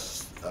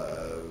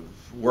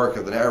work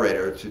of the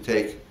narrator to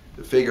take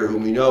the figure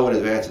whom we know in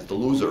advance is the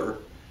loser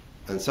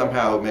and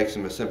somehow makes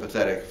him a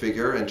sympathetic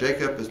figure. And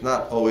Jacob is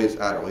not always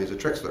admirable. He's a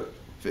trickster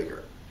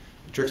figure.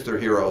 Trickster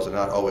heroes are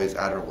not always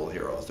admirable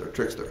heroes. They're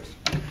tricksters.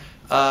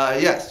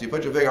 Yes, you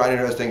put your finger on an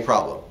interesting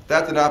problem.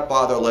 That did not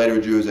bother later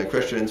Jews and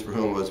Christians, for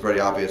whom it was very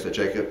obvious that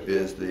Jacob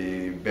is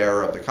the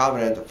bearer of the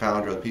covenant, the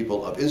founder of the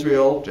people of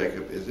Israel.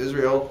 Jacob is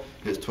Israel.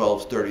 His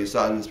 12 sturdy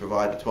sons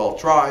provide the 12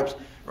 tribes,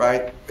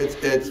 right?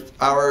 It's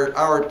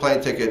our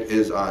plane ticket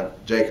is on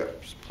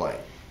Jacob's plane.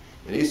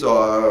 And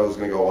Esau was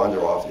going to go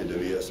wander off to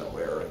Idumea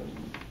somewhere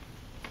and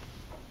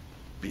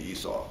be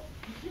Esau.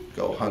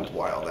 Go hunt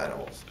wild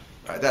animals.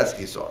 All right, that's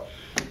Esau.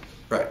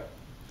 Right.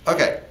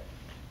 Okay.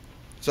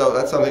 So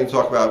that's something to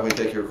talk about when we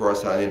take your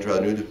course on the intro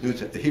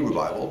to the Hebrew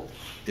Bible,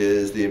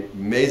 is the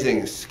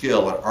amazing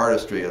skill and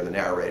artistry of the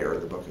narrator of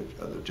the book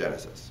of the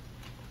Genesis.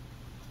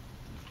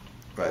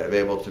 Right, of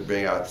able to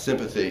bring out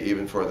sympathy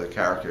even for the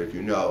character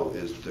that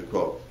is the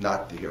quote,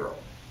 not the hero,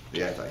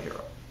 the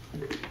anti-hero.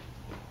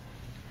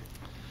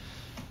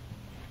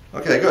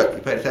 Okay, good.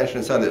 You paid attention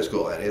in Sunday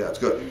school, Annie. That's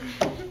good.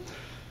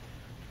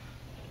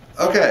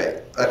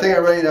 Okay, I think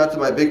I'm ready now to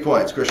my big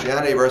points.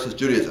 Christianity versus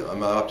Judaism.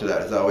 I'm up to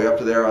that. Are we up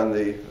to there on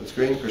the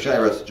screen?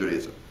 Christianity versus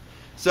Judaism.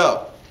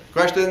 So,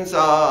 questions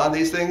on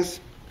these things?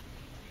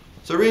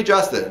 So read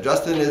Justin.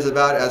 Justin is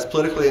about as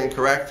politically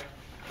incorrect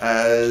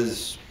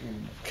as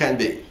can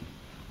be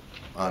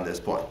on this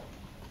point.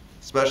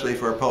 Especially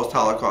for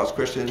post-Holocaust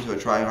Christians who are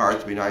trying hard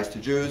to be nice to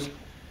Jews.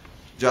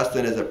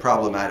 Justin is a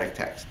problematic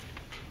text.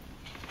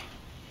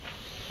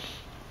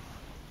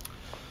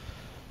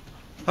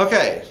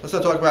 Okay, let's now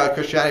talk about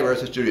Christianity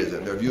versus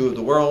Judaism, their view of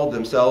the world,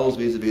 themselves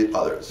vis-a-vis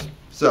others.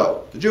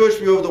 So, the Jewish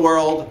view of the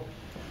world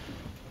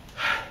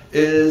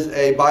is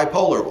a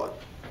bipolar one.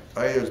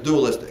 Right? It's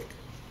dualistic.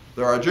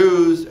 There are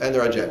Jews and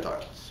there are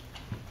Gentiles.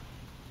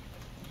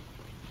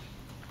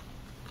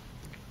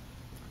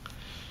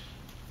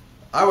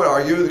 I would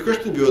argue the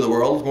Christian view of the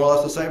world is more or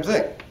less the same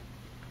thing.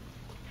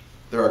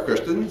 There are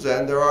Christians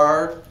and there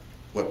are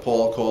what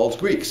Paul calls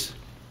Greeks,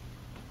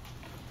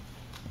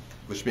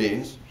 which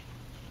means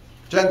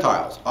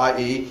Gentiles,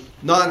 i.e.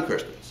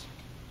 non-Christians.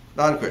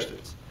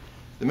 Non-Christians.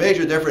 The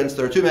major difference,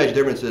 there are two major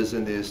differences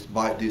in these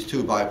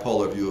two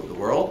bipolar view of the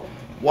world.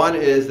 One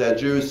is that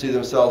Jews see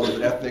themselves as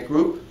an ethnic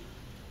group.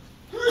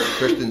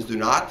 Christians do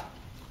not.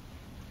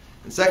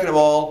 And second of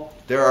all,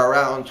 there are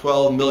around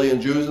 12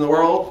 million Jews in the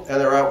world, and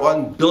there are around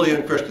 1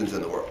 billion Christians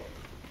in the world,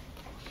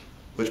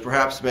 which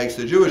perhaps makes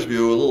the Jewish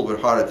view a little bit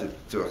harder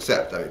to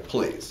accept. I mean,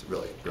 please,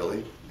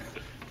 really?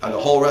 And the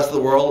whole rest of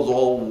the world is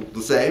all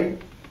the same?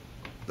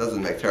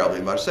 Doesn't make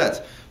terribly much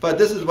sense. But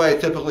this is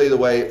typically the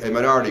way a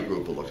minority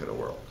group will look at a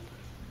world.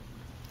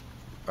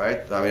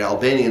 Right? I mean,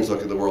 Albanians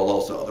look at the world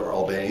also. There are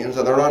Albanians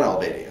and there are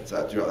non-Albanians.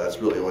 That's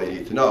really all you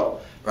need to know.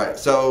 Right?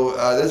 So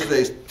this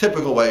is a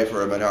typical way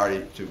for a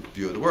minority to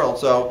view the world.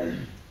 So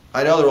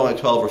I know there are only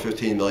 12 or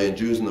 15 million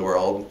Jews in the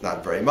world,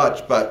 not very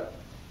much, but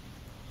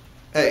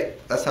hey,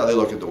 that's how they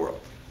look at the world.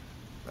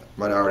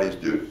 Minorities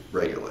do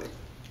regularly.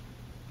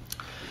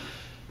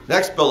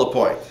 Next bullet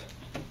point.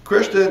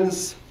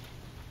 Christians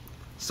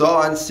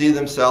saw and see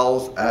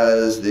themselves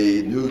as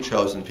the new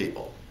chosen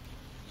people.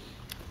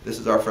 This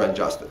is our friend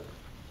Justin.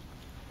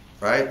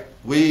 Right?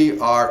 We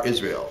are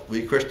Israel.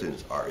 We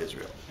Christians are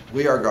Israel.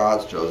 We are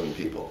God's chosen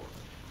people.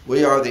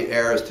 We are the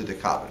heirs to the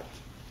covenant.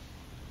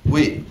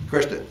 We,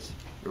 Christians,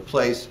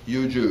 replace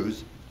you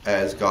Jews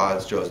as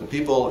God's chosen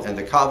people, and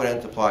the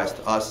covenant applies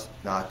to us,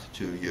 not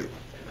to you.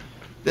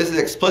 This is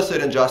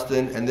explicit in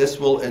Justin, and this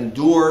will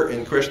endure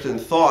in Christian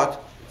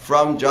thought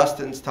from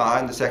Justin's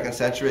time, the 2nd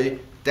century,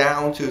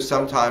 down to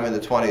sometime in the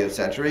 20th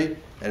century,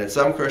 and in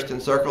some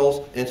Christian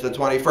circles, into the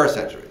 21st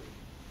century.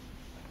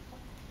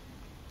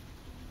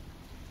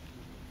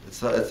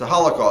 It's the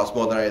Holocaust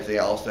more than anything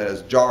else that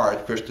has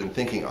jarred Christian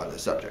thinking on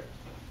this subject.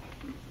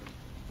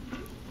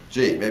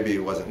 Gee, maybe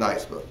it wasn't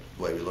nice, but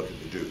the way we look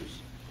at the Jews.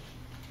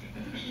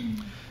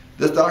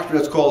 This doctrine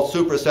is called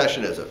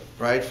supersessionism,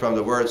 right, from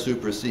the word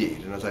supersede.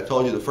 And as I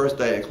told you the first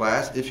day of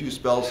class, if you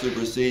spell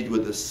supersede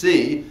with a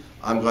C,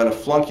 I'm going to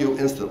flunk you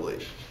instantly.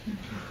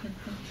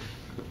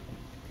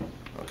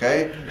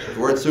 Okay? The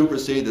word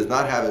supersede does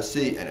not have a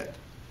C in it.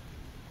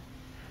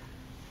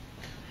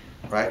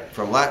 Right?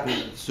 From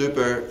Latin,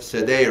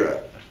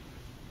 supersedere.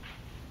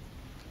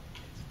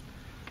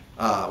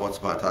 Once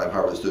upon a time,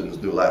 Harvard students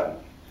knew Latin.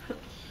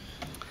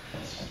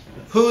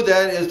 Who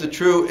then is the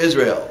true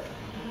Israel?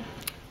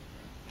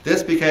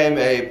 This became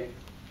a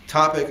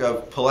topic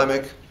of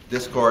polemic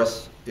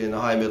discourse in the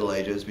High Middle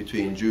Ages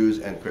between Jews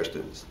and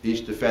Christians,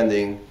 each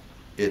defending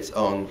its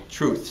own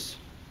truths.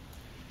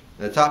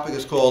 And the topic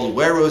is called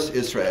Verus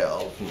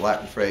Israel, from the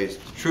Latin phrase,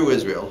 true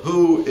Israel.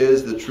 Who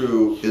is the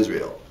true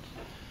Israel?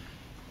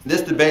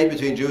 This debate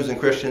between Jews and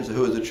Christians of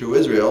who is the true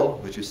Israel,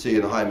 which you see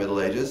in the High Middle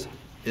Ages,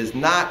 is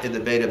not a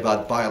debate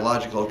about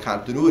biological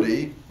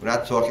continuity. We're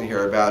not talking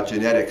here about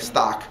genetic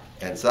stock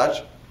and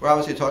such. We're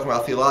obviously talking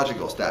about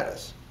theological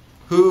status.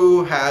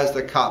 Who has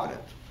the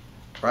covenant?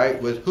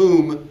 Right? With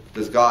whom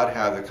does God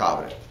have the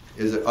covenant?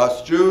 Is it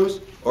us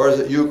Jews or is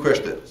it you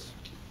Christians?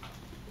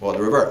 Or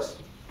the reverse.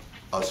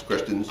 Us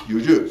Christians,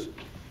 you Jews.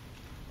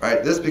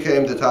 Right? This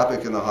became the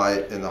topic in the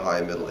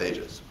High Middle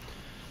Ages.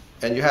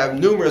 And you have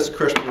numerous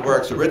Christian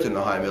works written in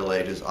the High Middle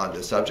Ages on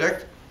this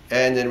subject,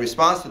 and in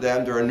response to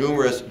them there are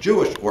numerous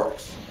Jewish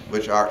works,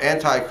 which are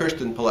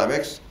anti-Christian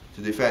polemics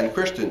to defend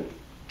Christian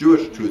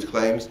Jewish truth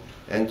claims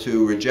and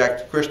to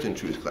reject Christian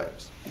truth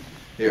claims.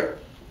 Here.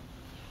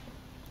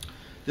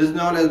 This is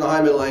known in the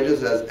High Middle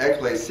Ages as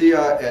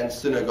ecclesia and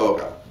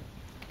synagoga.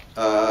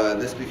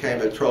 This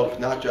became a trope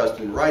not just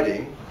in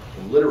writing,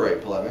 in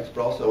literary polemics,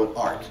 but also in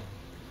art,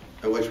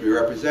 in which we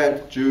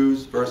represent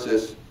Jews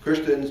versus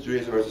Christians,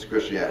 Judaism versus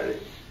Christianity.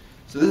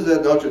 So this is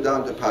at Notre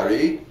Dame de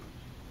Paris.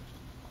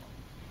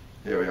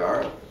 Here we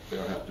are. We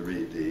don't have to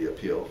read the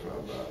appeal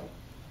from...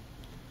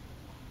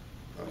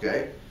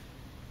 okay.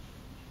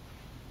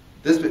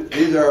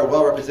 These are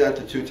well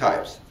represented two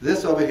types.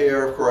 This over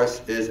here, of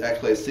course, is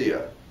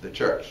ecclesia, the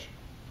church.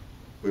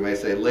 We may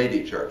say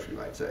lady church, we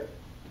might say.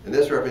 And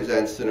this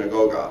represents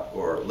synagoga,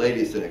 or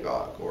lady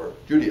synagogue, or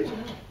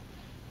Judaism.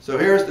 So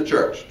here's the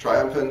church,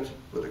 triumphant,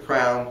 with a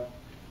crown,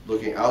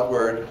 looking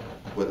outward,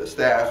 with a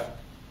staff.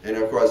 And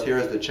of course, here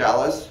is the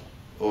chalice,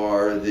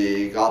 or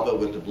the goblet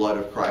with the blood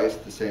of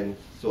Christ, the same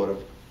sort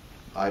of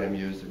item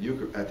used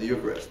at the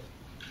Eucharist.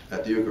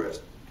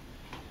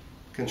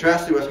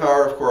 Contrasting with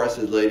her, of course,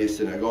 is Lady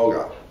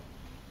Synagoga,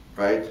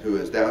 right, who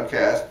is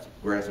downcast,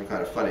 wearing some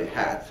kind of funny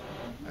hat.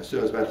 I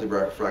assume it's meant to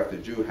reflect the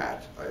Jew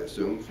hat, I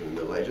assume, from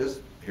the Middle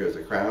Ages. Here's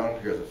a crown,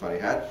 here's a funny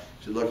hat.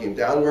 She's looking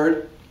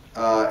downward,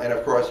 and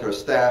of course her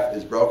staff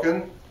is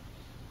broken.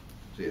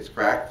 See, it's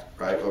cracked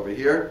right over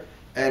here.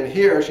 And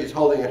here she's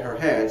holding in her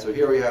hand, so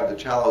here we have the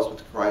chalice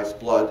with Christ's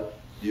blood,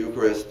 the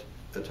Eucharist,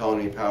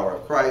 atoning power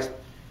of Christ.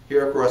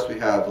 Here, of course, we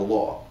have the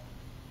law.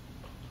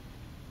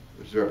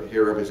 which is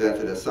here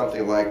represented as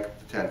something like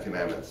the Ten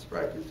Commandments,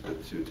 right? The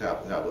two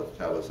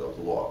tablets of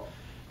the law.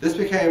 This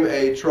became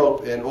a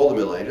trope in all the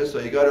Middle Ages. So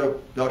you go to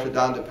Notre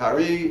Dame de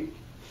Paris,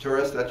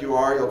 tourist that you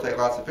are, you'll take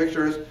lots of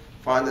pictures.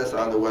 Find this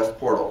on the West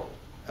Portal.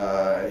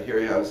 Here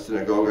you have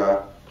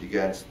synagogue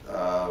against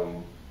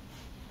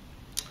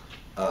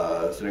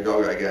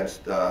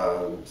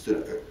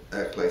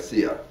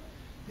ecclesia.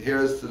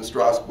 Here's in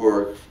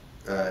Strasbourg,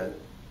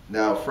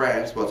 now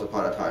France, once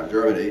upon a time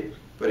Germany,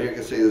 but here you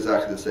can see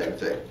exactly the same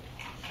thing.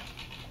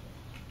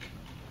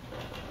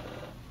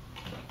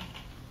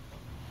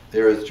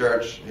 Here is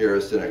church, here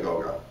is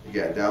synagogue.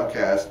 Again,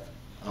 downcast,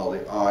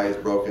 holding eyes,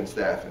 broken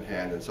staff in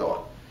hand, and so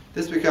on.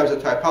 This becomes a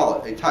type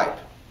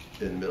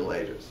in the Middle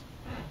Ages.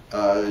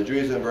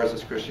 Judaism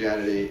versus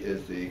Christianity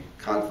is the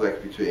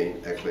conflict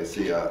between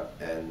ecclesia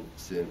and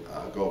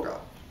synagogue.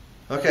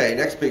 Okay,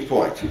 next big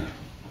point.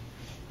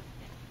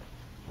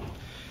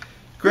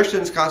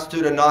 Christians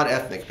constitute a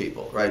non-ethnic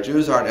people, right?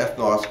 Jews aren't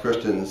ethnos,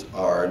 Christians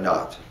are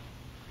not.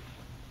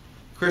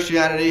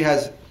 Christianity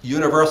has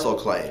universal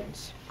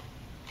claims.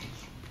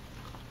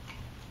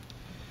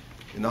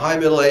 In the High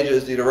Middle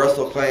Ages, the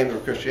universal claim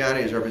of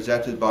Christianity is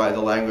represented by the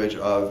language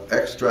of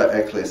extra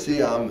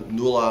ecclesiam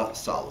nulla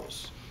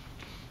salus.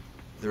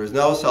 There is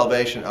no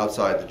salvation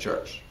outside the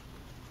church.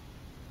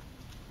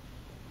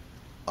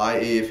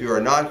 I.e., if you are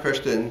a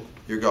non-Christian,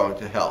 you're going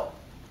to hell.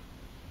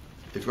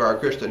 If you are a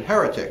Christian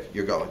heretic,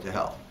 you're going to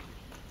hell,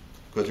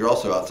 because you're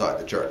also outside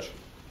the church.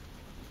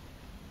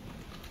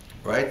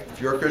 Right? If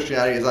your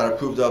Christianity is not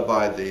approved of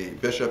by the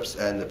bishops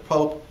and the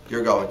Pope,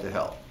 you're going to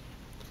hell.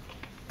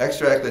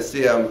 Extra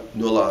ecclesiam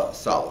nulla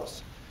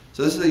salus.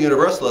 So this is a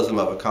universalism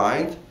of a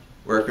kind,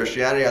 where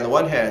Christianity on the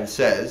one hand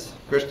says,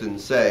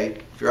 Christians say,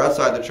 if you're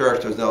outside the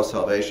church, there's no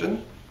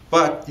salvation,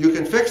 but you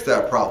can fix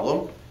that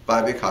problem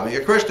by becoming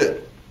a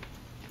Christian.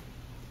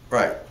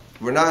 Right.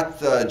 We're not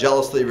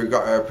jealously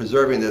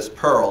preserving this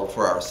pearl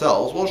for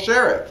ourselves. We'll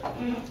share it.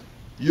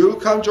 You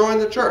come join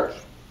the church.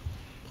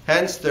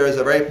 Hence, there is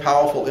a very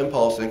powerful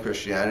impulse in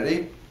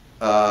Christianity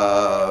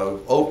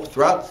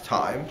throughout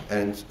time,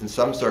 and in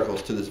some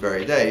circles to this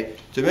very day,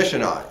 to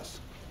missionize.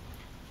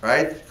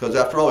 Right? Because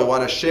after all, we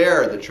want to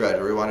share the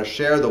treasure. We want to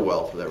share the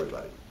wealth with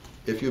everybody.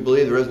 If you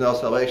believe there is no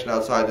salvation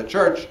outside the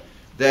church,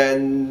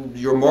 then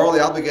you're morally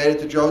obligated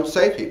to go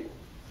save people.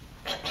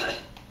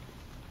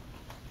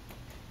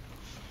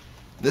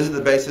 This is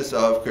the basis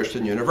of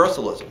Christian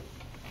universalism,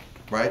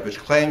 right, which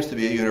claims to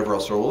be a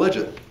universal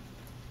religion.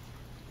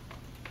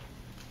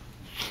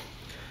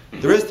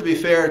 There is, to be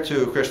fair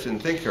to Christian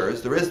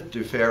thinkers, there is, to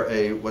be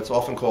fair, what's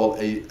often called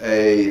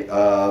a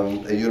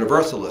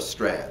universalist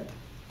strand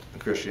in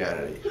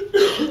Christianity,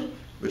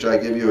 which I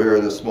give you here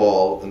in the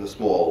small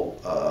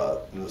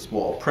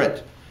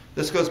print.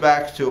 This goes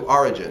back to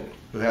Origen,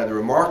 who had the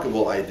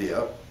remarkable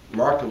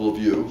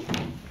view,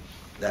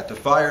 that the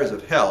fires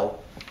of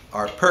hell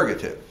are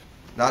purgative,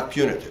 not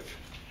punitive.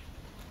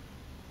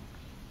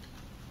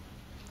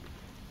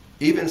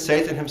 Even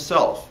Satan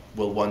himself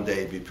will one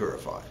day be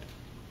purified.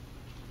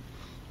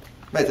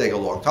 It may take a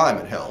long time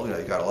in hell,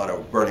 you've got a lot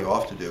of burning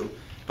off to do,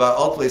 but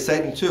ultimately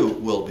Satan too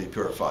will be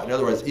purified. In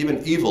other words,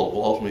 even evil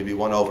will ultimately be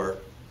won over,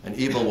 and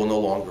evil will no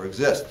longer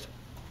exist.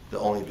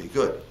 There'll only be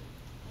good.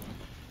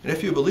 And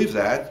if you believe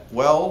that,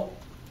 well,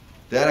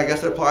 then I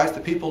guess it applies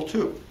to people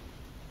too.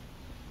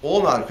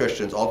 All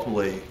non-Christians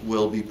ultimately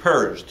will be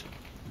purged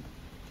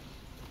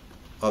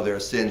of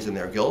their sins and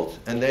their guilt,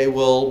 and they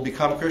will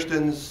become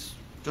Christians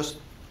just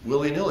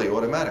willy-nilly,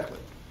 automatically.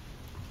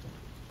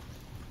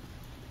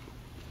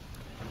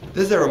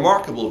 This is a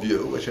remarkable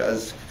view, which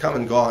has come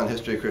and gone in the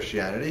history of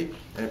Christianity,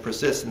 and it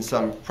persists in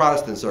some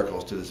Protestant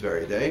circles to this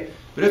very day.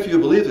 But if you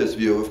believe this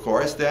view, of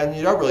course, then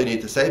you don't really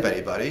need to save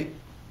anybody,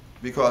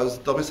 because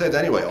they'll be saved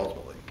anyway,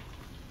 ultimately.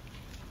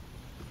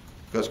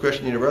 Because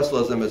Christian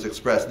universalism is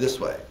expressed this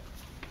way.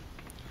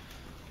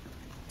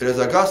 It is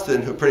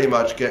Augustine who pretty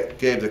much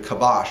gave the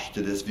kibosh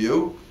to this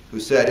view, who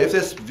said, if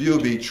this view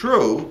be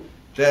true,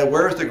 then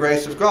where is the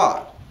grace of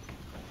God?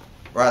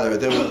 Rather,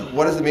 then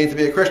what does it mean to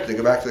be a Christian?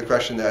 Go back to the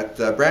question that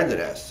Brandon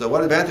asked. So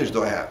what advantage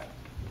do I have?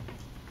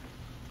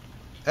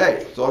 Hey,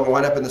 it's all going to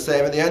wind up in the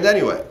same in the end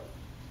anyway.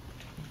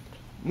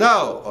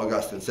 No,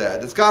 Augustine said.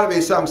 There's got to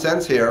be some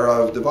sense here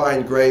of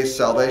divine grace,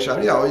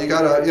 salvation. You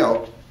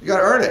gotta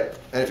earn it.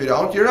 And if you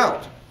don't, you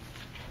don't.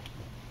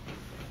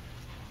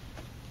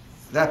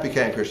 That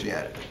became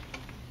Christianity.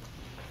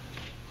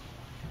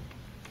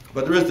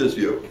 But there is this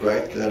view,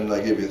 right? And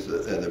I give you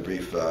in the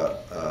brief,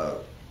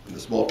 in the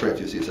small print,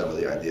 you see some of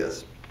the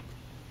ideas,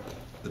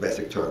 the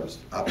basic terms,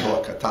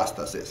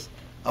 apokatastasis.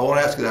 I won't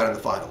ask you that in the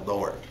final,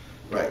 don't worry.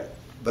 Right?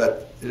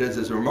 But it is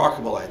this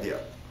remarkable idea.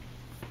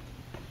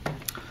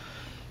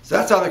 So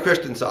that's on the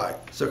Christian side.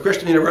 So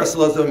Christian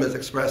universalism is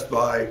expressed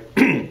by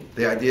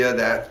the idea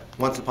that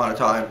once upon a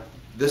time,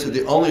 this is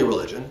the only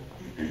religion.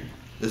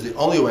 This is the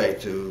only way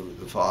to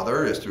the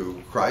Father, is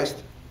through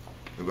Christ,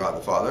 through God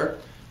the Father.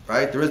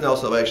 Right? There is no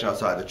salvation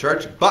outside the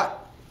church,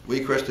 but we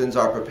Christians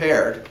are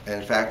prepared,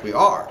 and in fact we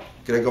are,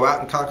 going to go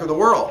out and conquer the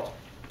world.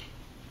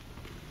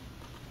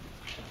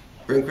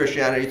 Bring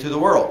Christianity to the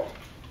world.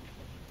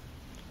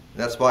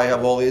 And that's why you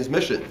have all these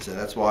missions, and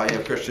that's why you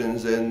have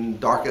Christians in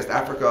darkest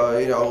Africa,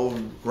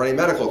 running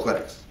medical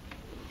clinics.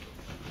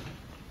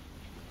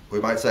 We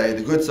might say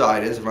the good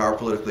side is, from our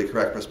politically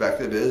correct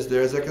perspective, is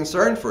there's a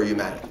concern for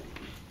humanity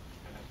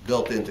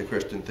built into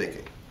Christian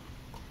thinking.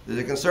 There's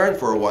a concern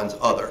for one's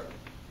other.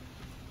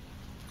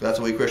 That's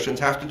what we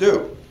Christians have to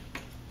do.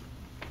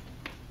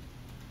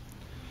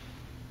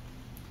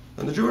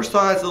 On the Jewish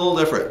side, it's a little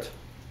different.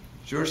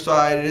 The Jewish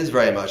side, it is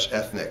very much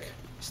ethnic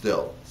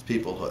still. It's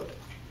peoplehood.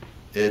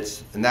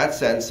 It's, in that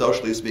sense,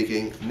 socially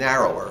speaking,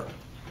 narrower.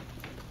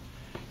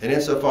 And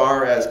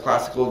insofar as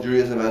classical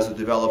Judaism as it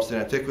develops in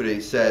antiquity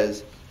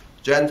says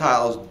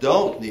Gentiles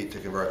don't need to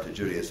convert to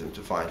Judaism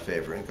to find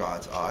favor in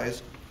God's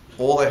eyes.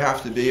 All they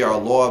have to be are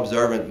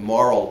law-observant,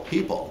 moral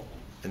people.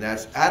 And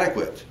that's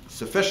adequate,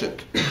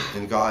 sufficient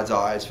in God's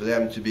eyes for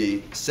them to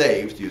be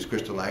saved, to use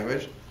Christian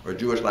language, or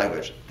Jewish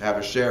language, to have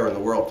a share in the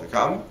world to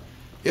come.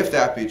 If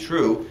that be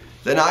true,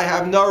 then I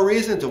have no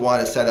reason to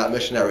want to send out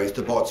missionaries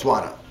to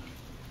Botswana.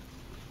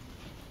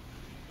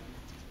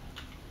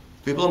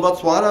 People in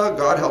Botswana,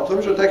 God help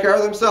them, should take care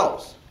of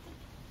themselves.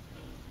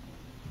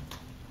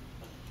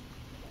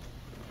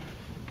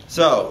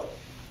 So,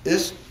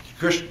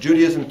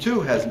 Judaism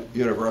too has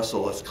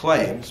universalist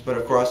claims, but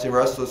of course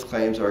universalist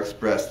claims are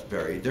expressed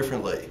very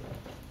differently.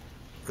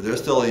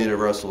 There's still a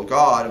universal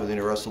God with a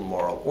universal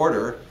moral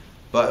order,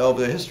 but over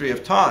the history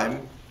of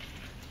time,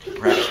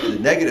 perhaps the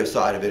negative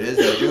side of it is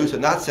that Jews have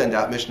not sent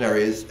out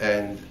missionaries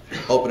and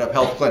open up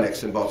health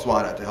clinics in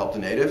Botswana to help the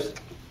natives.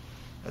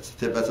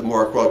 That's a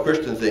more, quote,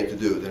 Christian thing to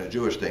do than a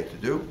Jewish thing to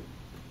do.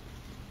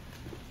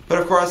 But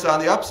of course, on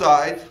the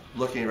upside,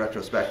 looking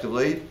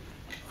retrospectively,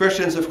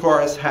 Christians, of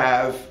course,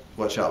 have,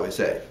 what shall we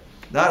say,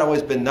 not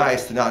always been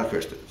nice to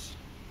non-Christians.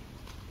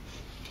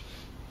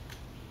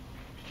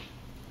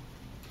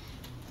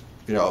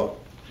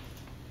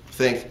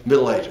 Think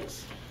Middle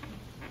Ages.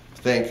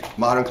 Think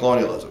modern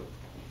colonialism.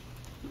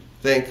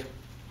 Think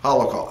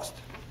Holocaust.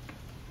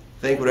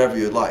 Think whatever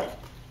you'd like.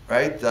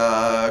 Right?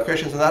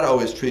 Christians have not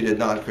always treated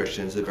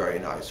non-Christians in a very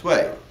nice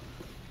way.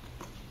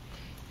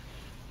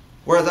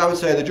 Whereas I would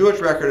say the Jewish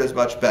record is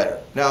much better.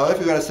 Now, if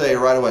you're going to say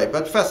right away,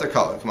 but Professor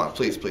Cohen, come on,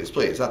 please, please,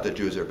 please. Not that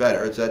Jews are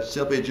better. It's that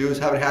simply Jews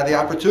haven't had the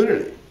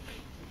opportunity.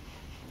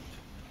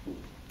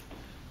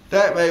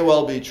 That may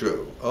well be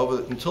true.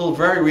 Until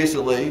very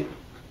recently,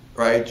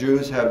 right,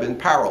 Jews have been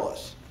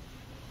powerless.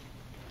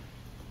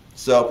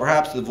 So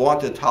perhaps the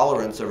vaunted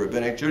tolerance of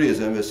rabbinic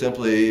Judaism is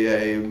simply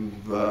a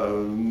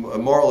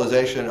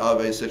moralization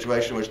of a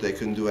situation which they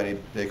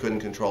couldn't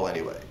control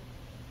anyway.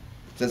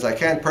 Since I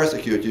can't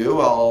persecute you,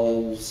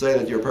 I'll say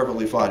that you're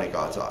perfectly fine in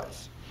God's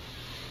eyes.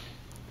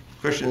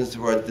 Christians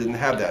didn't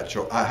have that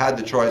choice, had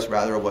the choice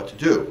rather of what to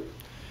do.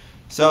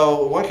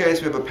 So in one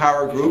case we have a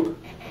power group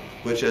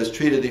which has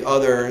treated the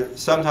other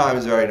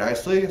sometimes very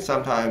nicely,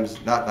 sometimes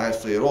not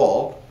nicely at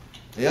all.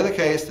 In the other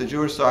case, the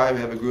Jewish side,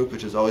 we have a group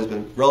which has always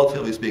been,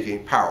 relatively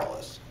speaking,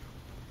 powerless,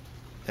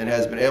 and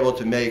has been able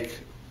to make,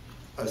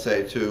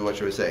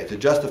 to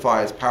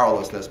justify its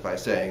powerlessness by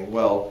saying,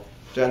 well,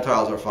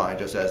 Gentiles are fine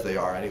just as they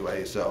are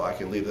anyway, so I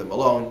can leave them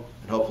alone,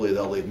 and hopefully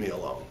they'll leave me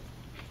alone,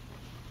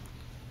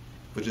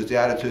 which is the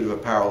attitude of a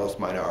powerless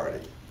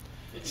minority.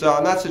 So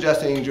I'm not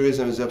suggesting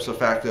Judaism is ipso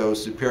facto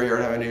superior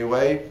in any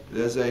way.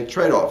 There's a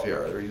trade-off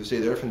here. You can see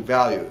there are different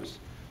values.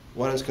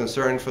 One is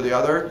concern for the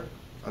other,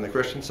 on the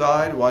Christian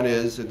side. One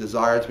is a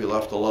desire to be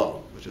left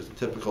alone, which is the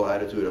typical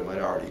attitude of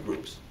minority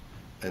groups,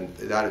 and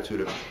the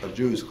attitude of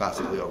Jews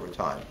classically over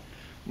time.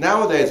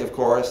 Nowadays, of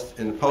course,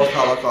 in the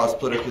post-Holocaust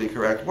politically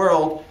correct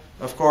world,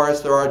 of course,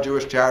 there are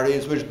Jewish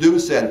charities which do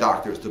send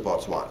doctors to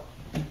Botswana,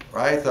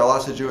 right? There are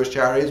lots of Jewish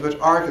charities which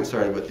are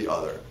concerned with the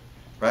other,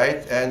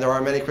 right? And there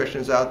are many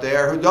Christians out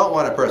there who don't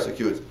want to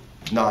persecute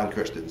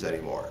non-Christians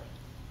anymore.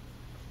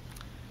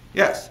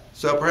 Yes,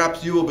 so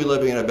perhaps you will be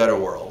living in a better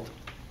world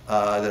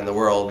than the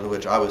world in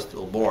which I was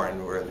still born,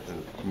 or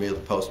in the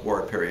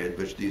post-war period,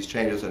 which these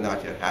changes have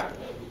not yet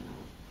happened.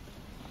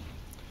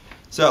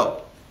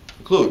 So,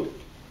 conclude.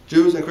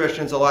 Jews and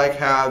Christians alike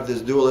have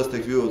this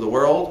dualistic view of the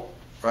world,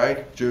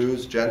 right?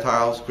 Jews,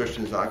 Gentiles,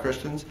 Christians,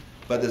 non-Christians.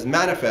 But this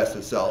manifests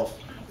itself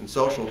in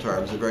social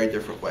terms in very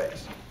different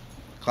ways,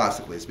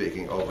 classically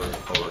speaking,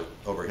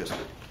 over history.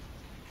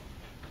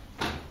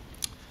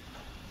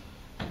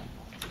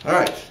 All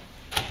right.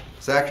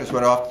 Zach just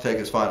went off to take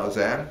his final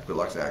exam. Good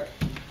luck, Zach.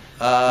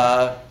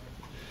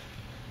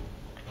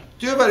 Do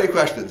you have any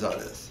questions on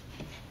this?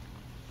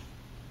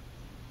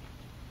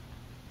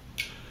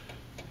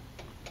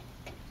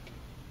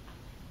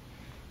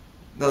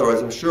 In other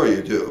words, I'm sure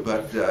you do,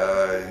 but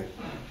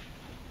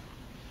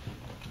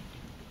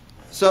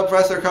so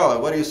Professor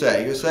Cohen, what do you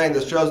say? You're saying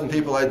this chosen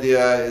people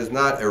idea is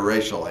not a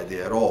racial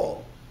idea at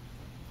all.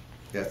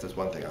 Yes, that's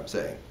one thing I'm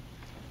saying.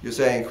 You're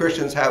saying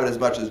Christians have it as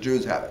much as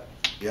Jews have it.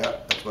 Yeah,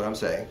 that's what I'm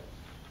saying,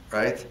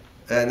 right?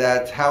 And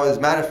that how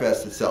it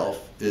manifests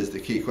itself is the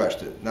key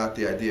question, not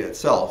the idea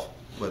itself,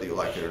 whether you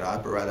like it or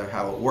not, but rather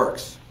how it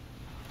works.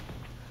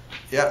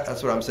 Yeah,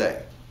 that's what I'm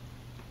saying.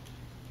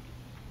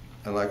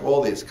 And like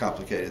all these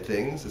complicated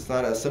things, it's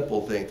not a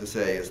simple thing to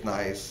say it's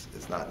nice,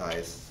 it's not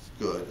nice,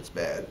 good, it's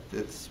bad.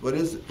 It's what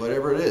is it,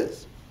 whatever it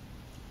is.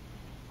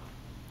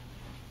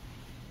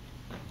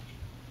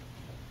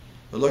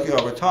 But looking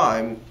over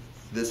time,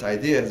 this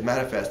idea has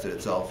manifested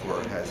itself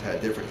or has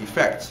had different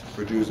effects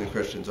for Jews and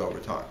Christians over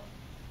time.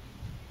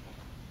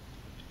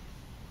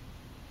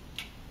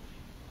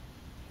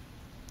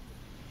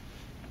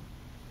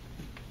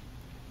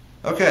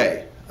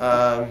 Okay,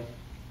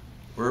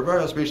 we're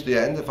about to reach the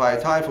end. If I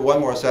had time for one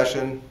more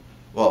session,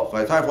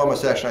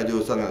 I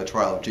do something on the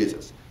trial of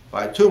Jesus. If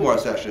I had 2 more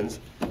sessions,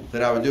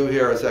 then I would do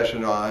here a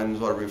session on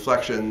sort of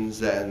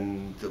reflections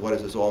and what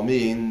does this all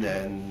mean,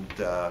 and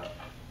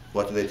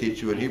what do they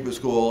teach you in Hebrew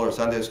school or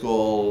Sunday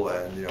school,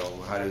 and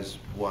how does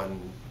one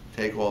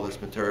take all this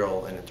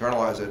material and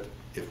internalize it,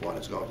 if one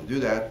is going to do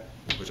that,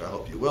 which I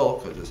hope you will,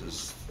 because this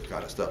is the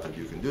kind of stuff that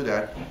you can do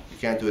that. You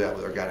can't do that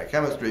with organic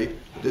chemistry,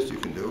 but this you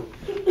can do.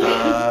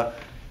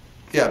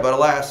 Yeah, but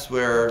alas, we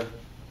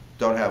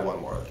don't have one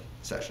more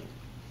session.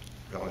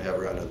 We only have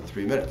around another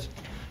 3 minutes.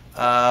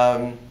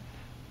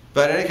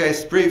 But in any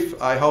case,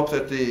 brief, I hope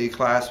that the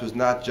class was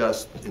not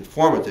just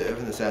informative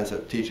in the sense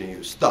of teaching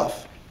you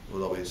stuff,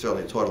 although we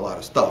certainly taught a lot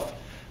of stuff,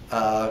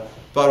 but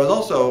it was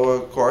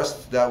also a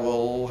course that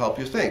will help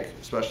you think,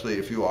 especially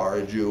if you are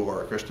a Jew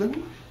or a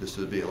Christian. This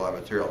would be a lot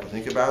of material to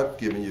think about,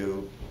 giving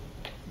you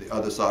the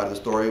other side of the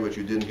story, which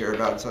you didn't hear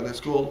about in Sunday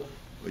school,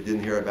 we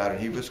didn't hear about in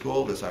Hebrew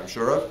school, this I'm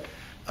sure of.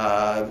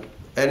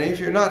 And if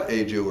you're not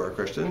a Jew or a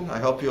Christian, I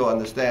hope you'll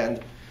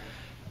understand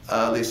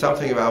at least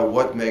something about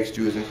what makes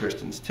Jews and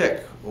Christians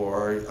tick,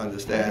 or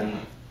understand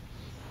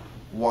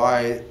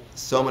why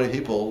so many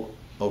people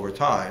over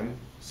time,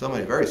 so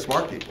many very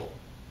smart people,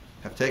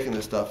 have taken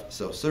this stuff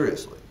so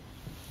seriously,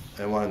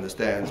 and one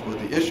understands what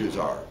the issues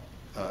are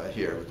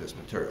here with this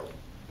material.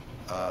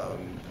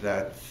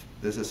 That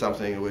this is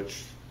something in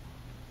which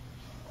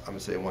I'm going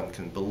to say one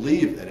can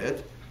believe in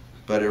it,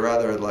 but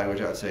rather the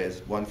language I would say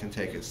is one can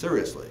take it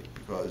seriously,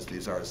 because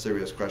these are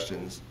serious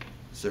questions,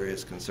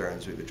 serious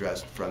concerns we've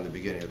addressed from the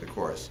beginning of the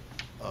course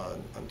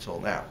until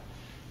now.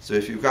 So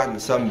if you've gotten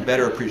some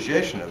better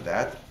appreciation of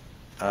that,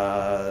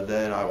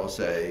 then I will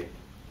say,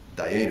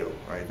 Dayenu,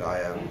 right?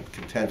 I am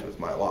content with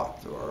my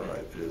lot, or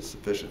it is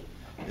sufficient.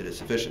 It is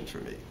sufficient for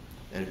me.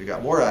 And if you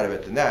got more out of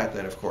it than that,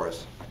 then of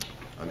course,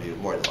 I'm even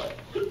more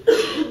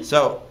delighted.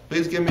 So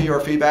please give me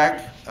your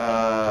feedback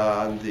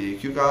on the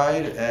Q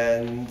Guide,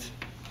 and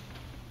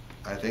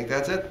I think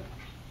that's it.